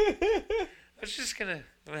 I was just gonna...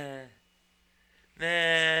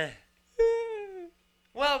 Nah.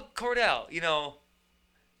 Well, Cordell,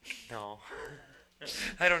 no.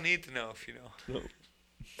 I don't need to know if you know. No.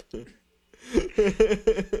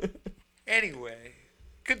 Anyway,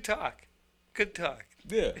 good talk.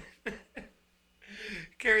 Yeah.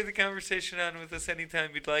 Carry the conversation on with us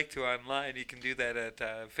anytime you'd like to online. You can do that at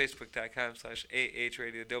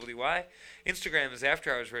facebook.com/AHRadioWY. Instagram is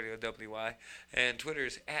After Hours Radio WY. And Twitter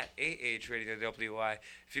is at AHRadioWY.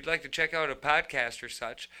 If you'd like to check out a podcast or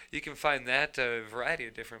such, you can find that a variety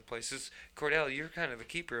of different places. Cordell, you're kind of the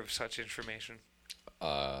keeper of such information.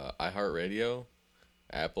 iHeartRadio,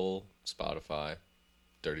 Apple, Spotify,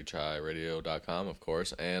 DirtyChaiRadio.com, of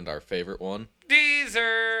course, and our favorite one,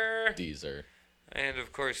 Deezer. And,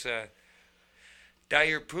 of course, dye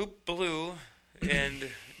your poop blue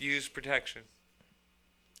and use protection.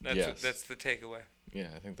 That's the takeaway. Yeah,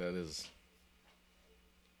 I think that is.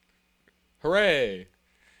 Hooray!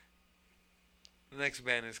 The next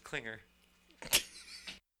band is Klinger.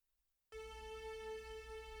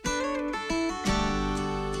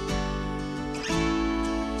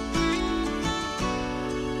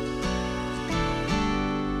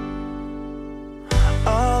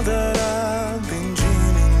 All that I've been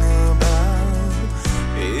dreaming about,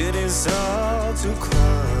 it is all too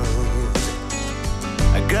close.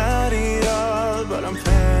 I got it all, but I'm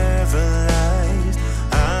paralyzed.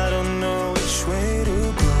 I don't know which way to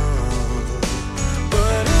go.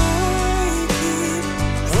 But I keep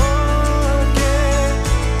walking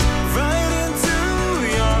right into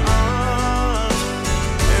your arms,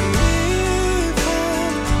 and even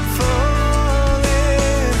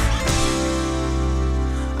falling.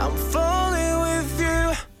 I'm falling with you.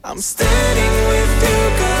 I'm standing with you,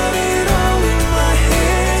 got it all in my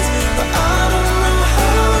hands, but I don't know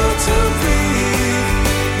how to breathe.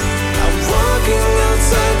 I'm walking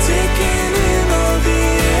outside, taking in all the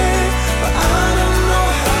air, but I don't know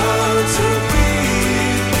how to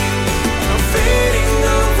breathe. I'm fading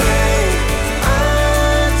away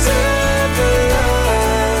under the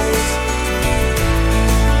lights,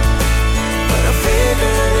 but I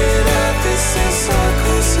figured it out. This is all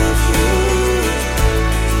 'cause of you.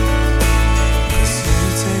 'Cause you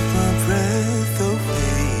take my breath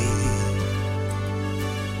away.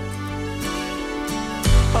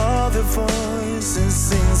 All the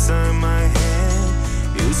voices inside my head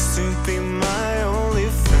used to be my only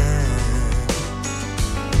friend,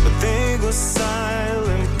 but they go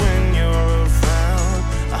silent when you're around.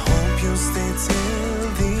 I hope you'll stay till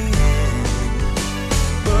the end.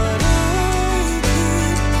 But I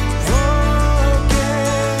keep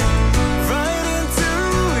walking right into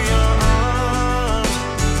your arms,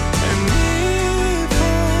 and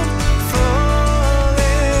even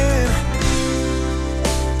falling.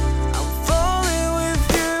 I'm falling with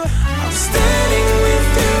you. I'm standing with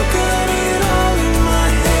you, got it all in my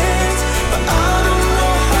hands, but I don't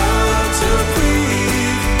know how to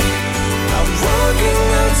breathe. I'm walking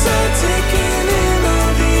outside, taking in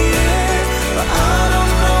all the air, but I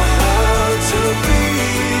don't know how to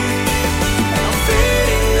breathe. And I'm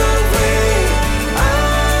fading away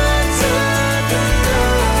under the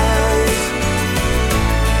lights,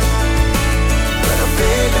 but I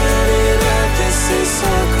figured it out. This is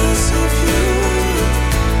all 'cause of you.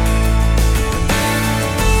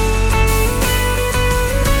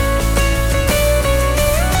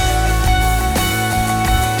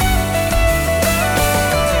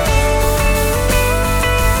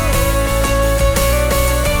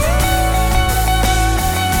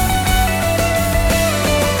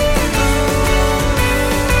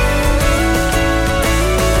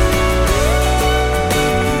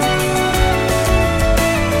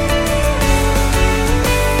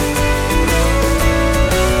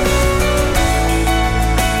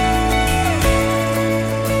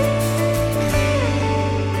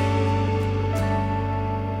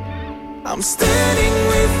 I'm standing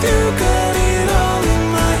with you, got it all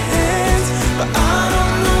in my hands, but I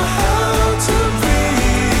don't know how to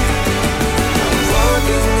breathe. I'm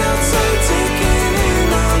walking outside, taking in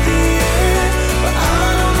all the air, but I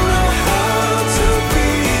don't know how to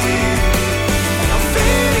breathe. And I'm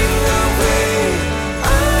fading away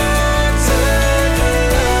under the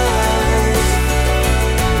lights,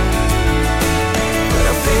 but I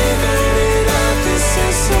figured it out. This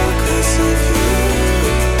is all 'cause of you.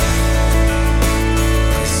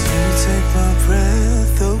 Take my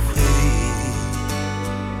breath away.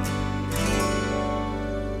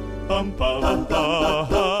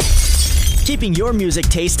 Keeping your music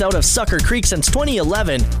taste out of Sucker Creek since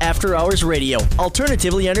 2011, After Hours Radio,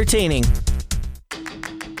 alternatively entertaining.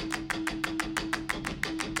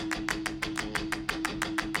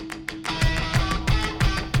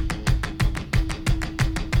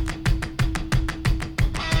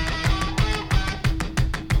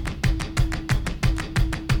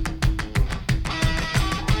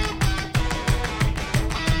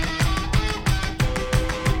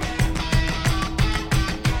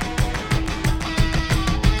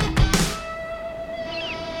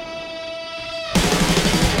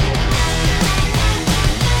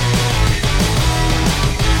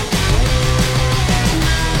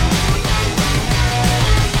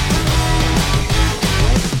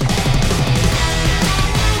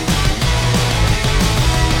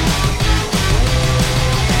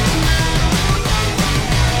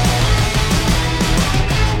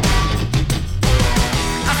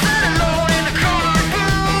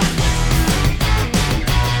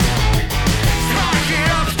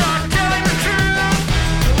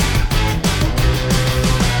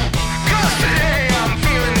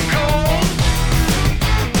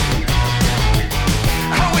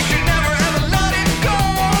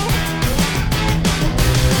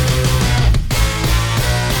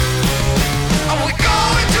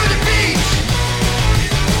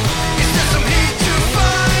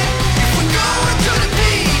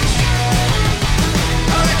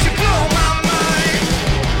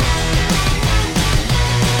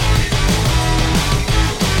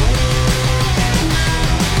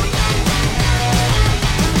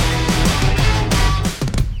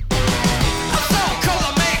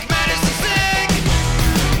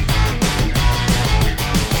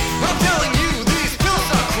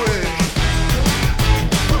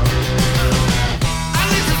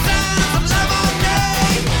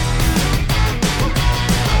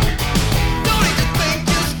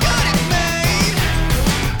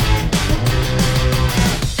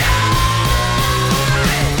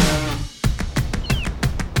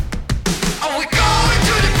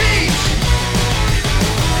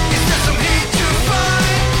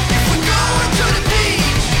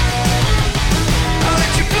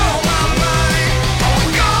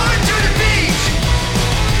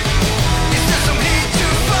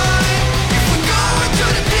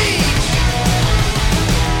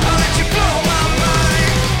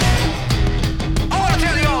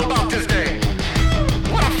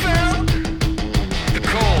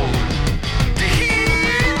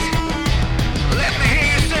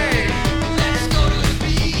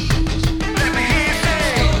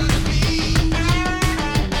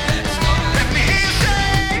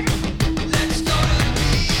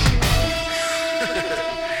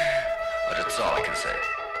 I can say.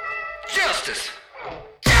 Justice!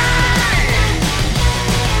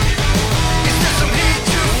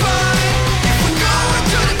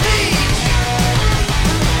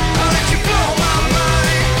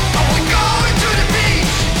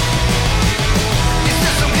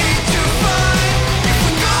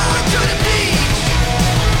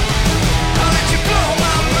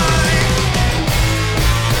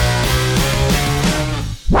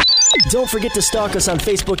 Don't forget to stalk us on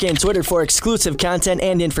Facebook and Twitter for exclusive content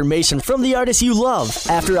and information from the artists you love.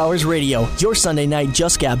 After Hours Radio, your Sunday night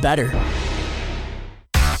just got better.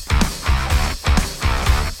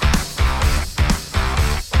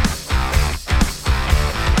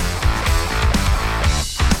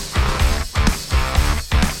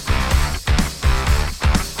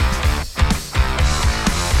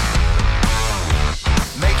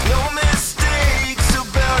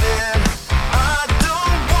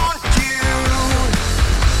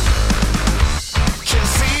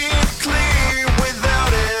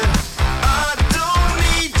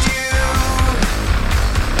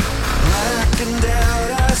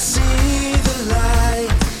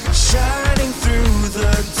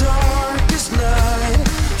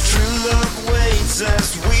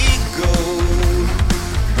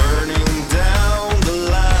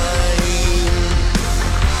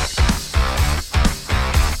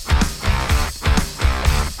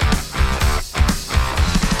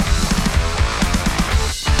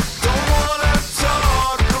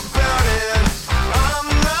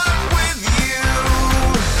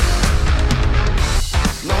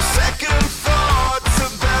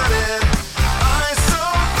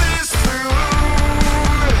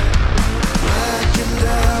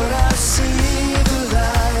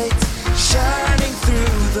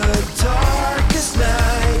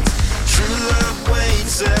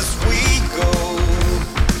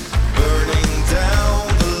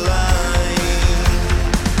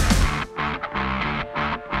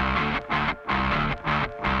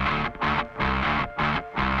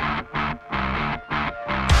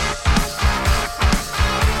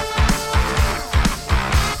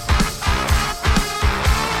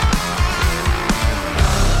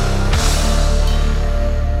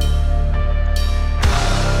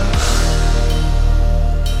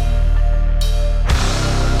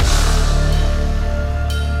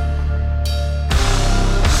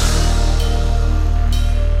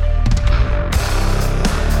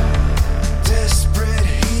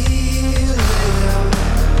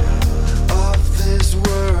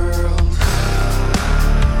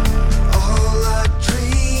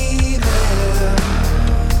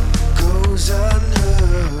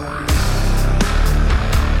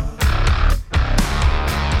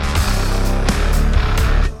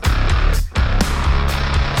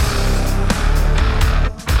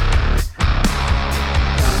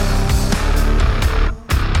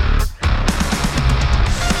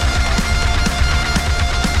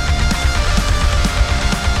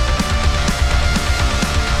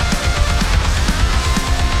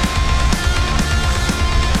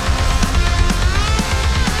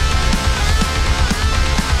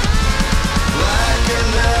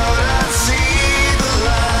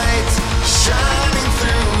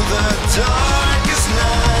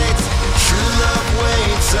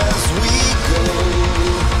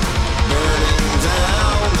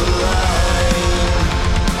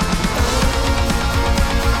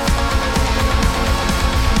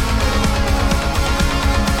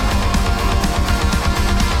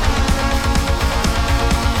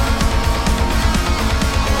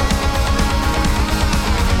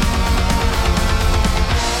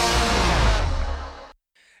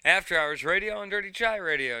 After Hours Radio and Dirty Chai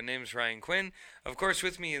Radio. Name's Ryan Quinn. Of course,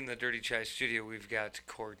 with me in the Dirty Chai studio, we've got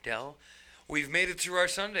Cordell. We've made it through our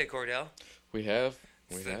Sunday, Cordell. We have.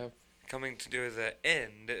 Coming to the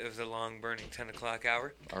end of the long burning 10 o'clock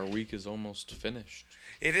hour. Our week is almost finished.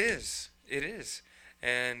 It is.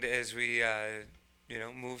 And as we,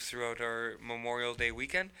 move throughout our Memorial Day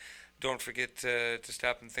weekend, don't forget to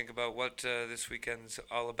stop and think about what this weekend's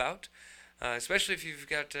all about, especially if you've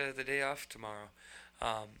got the day off tomorrow.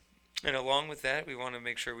 And along with that, we want to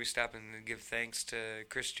make sure we stop and give thanks to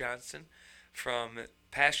Chris Johnson from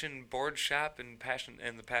Passion Board Shop and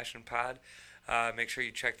the Passion Pod. Make sure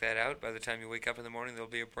you check that out. By the time you wake up in the morning, there'll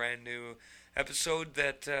be a brand new episode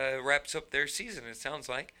that wraps up their season, it sounds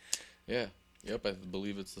like. Yeah. Yep, I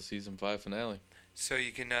believe it's the season 5 finale. So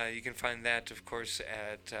you can find that, of course,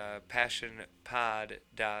 at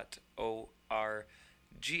passionpod.org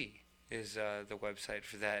is the website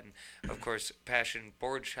for that. And, of course,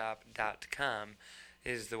 passionboardshop.com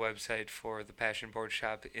is the website for the Passion Board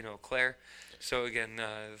Shop in Eau Claire. So again,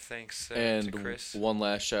 thanks to And Chris. one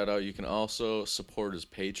last shout out, you can also support his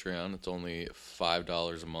Patreon. It's only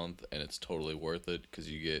 $5 a month, and it's totally worth it because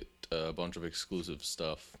you get a bunch of exclusive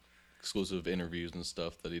stuff, exclusive interviews and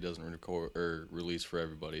stuff that he doesn't record or release for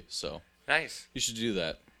everybody. So Nice. you should do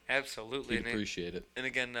that. Absolutely. You'd appreciate it. And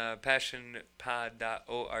again,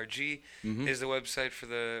 passionpod.org is the website for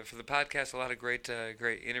the podcast. A lot of great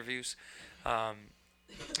interviews.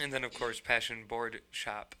 And then of course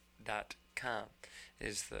passionboardshop.com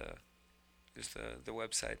is the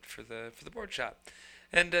website for the board shop.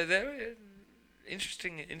 And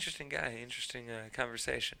interesting guy, interesting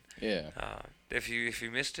conversation. Yeah. If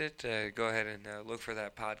you missed it, go ahead and look for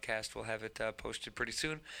that podcast. We'll have it posted pretty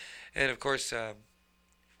soon. And of course,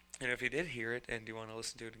 if you did hear it and you want to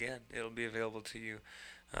listen to it again, it'll be available to you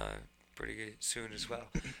pretty soon as well.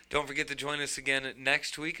 Don't forget to join us again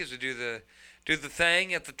next week as we do the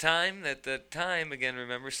thing at the time. Again,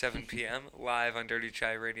 remember, 7 p.m. live on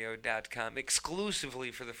DirtyChaiRadio.com,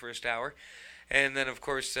 exclusively for the first hour. And then, of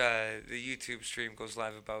course, the YouTube stream goes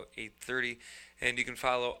live about 8:30. And you can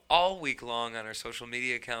follow all week long on our social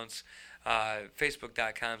media accounts,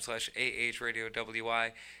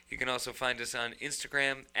 Facebook.com/AHRadioWY. You can also find us on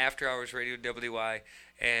Instagram, After Hours Radio WY,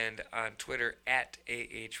 and on Twitter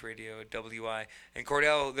 @AHRadioWY. And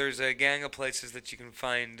Cordell, there's a gang of places that you can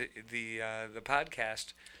find the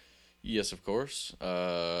podcast. Yes, of course.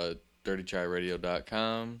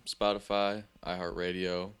 DirtyChaiRadio.com, Spotify,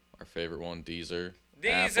 iHeartRadio, our favorite one, Deezer,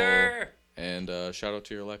 Apple, and shout out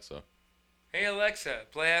to your Alexa. Hey Alexa,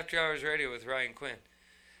 play After Hours Radio with Ryan Quinn.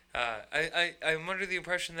 I'm under the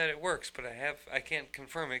impression that it works, but I can't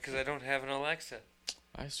confirm it because I don't have an Alexa.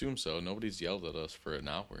 I assume so. Nobody's yelled at us for it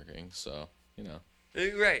not working, so, you know.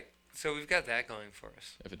 Right. So we've got that going for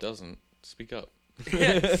us. If it doesn't, speak up.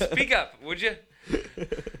 Yeah, speak up, would you?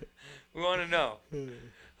 We want to know.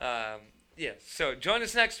 Yeah, so join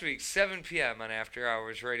us next week, 7 p.m. on After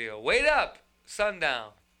Hours Radio. Wait up!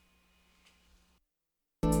 Sundown.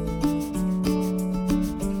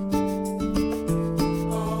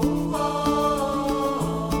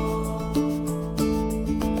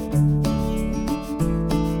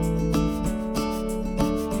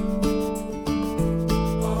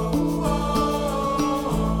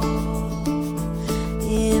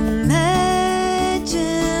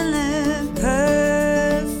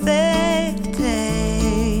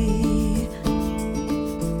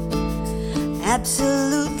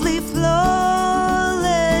 Absolutely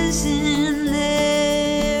flawless in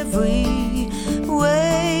every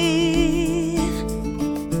way.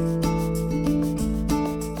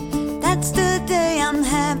 That's the day I'm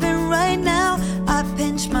having right now. I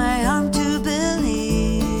pinch my arm to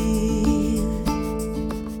believe.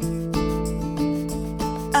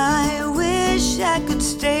 I wish I could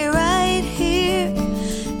stay right here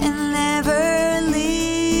and never leave.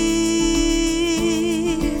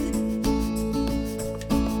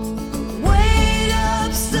 Wait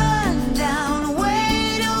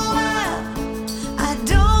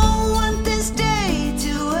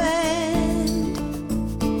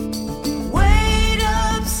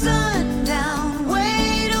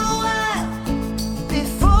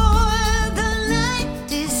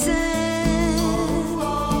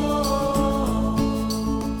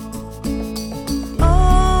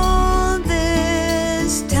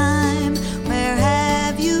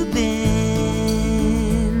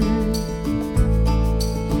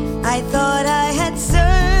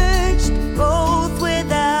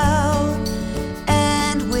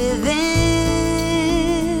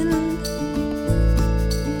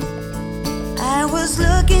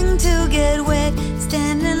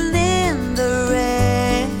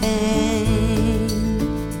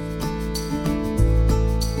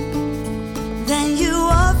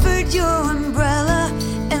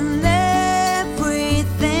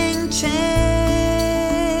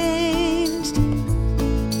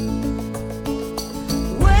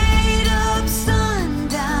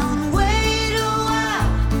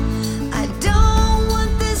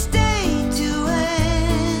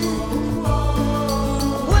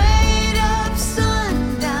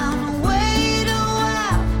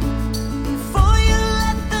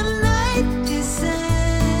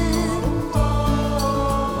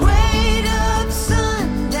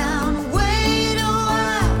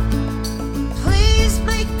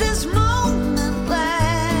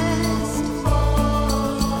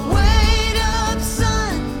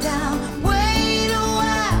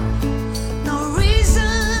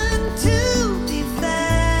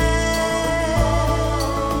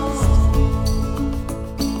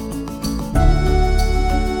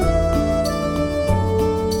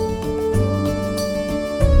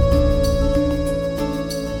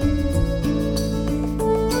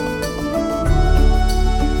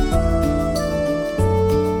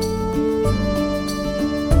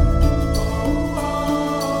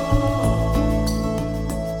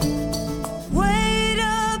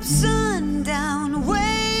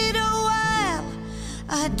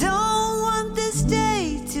don't want this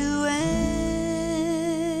day to end.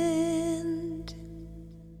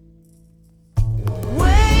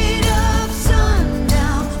 Wait up,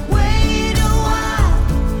 sundown, wait a while.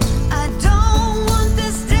 I don't want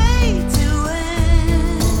this day to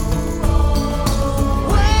end.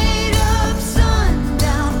 Wait up,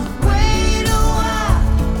 sundown, wait a while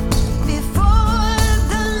before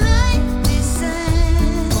the night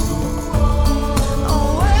descends.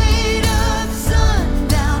 Oh, wait up,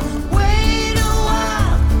 sundown, wait a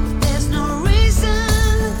while. There's no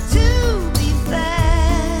reason to be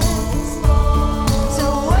fast. So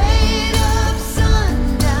wait up,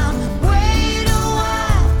 sundown, wait a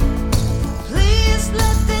while. Please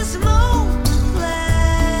let this moment last.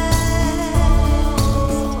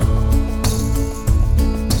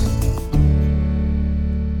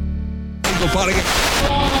 Go party.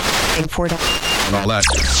 And for that. And all that.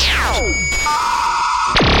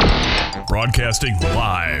 Broadcasting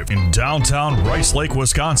live in downtown Rice Lake,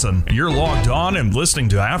 Wisconsin. You're logged on and listening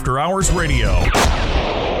to After Hours Radio.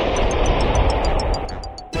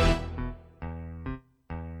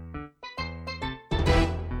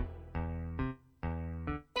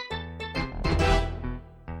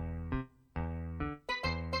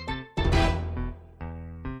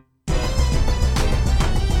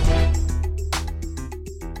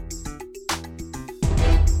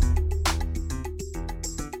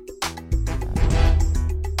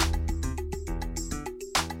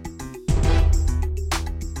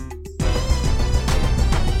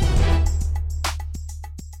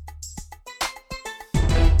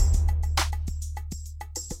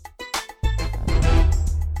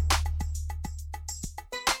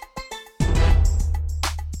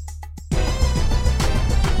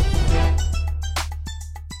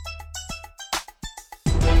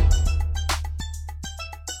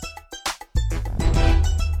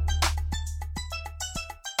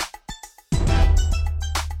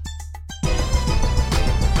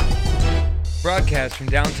 Broadcast from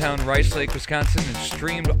downtown Rice Lake, Wisconsin, and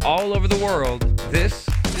streamed all over the world, this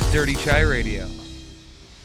is Dirty Chai Radio.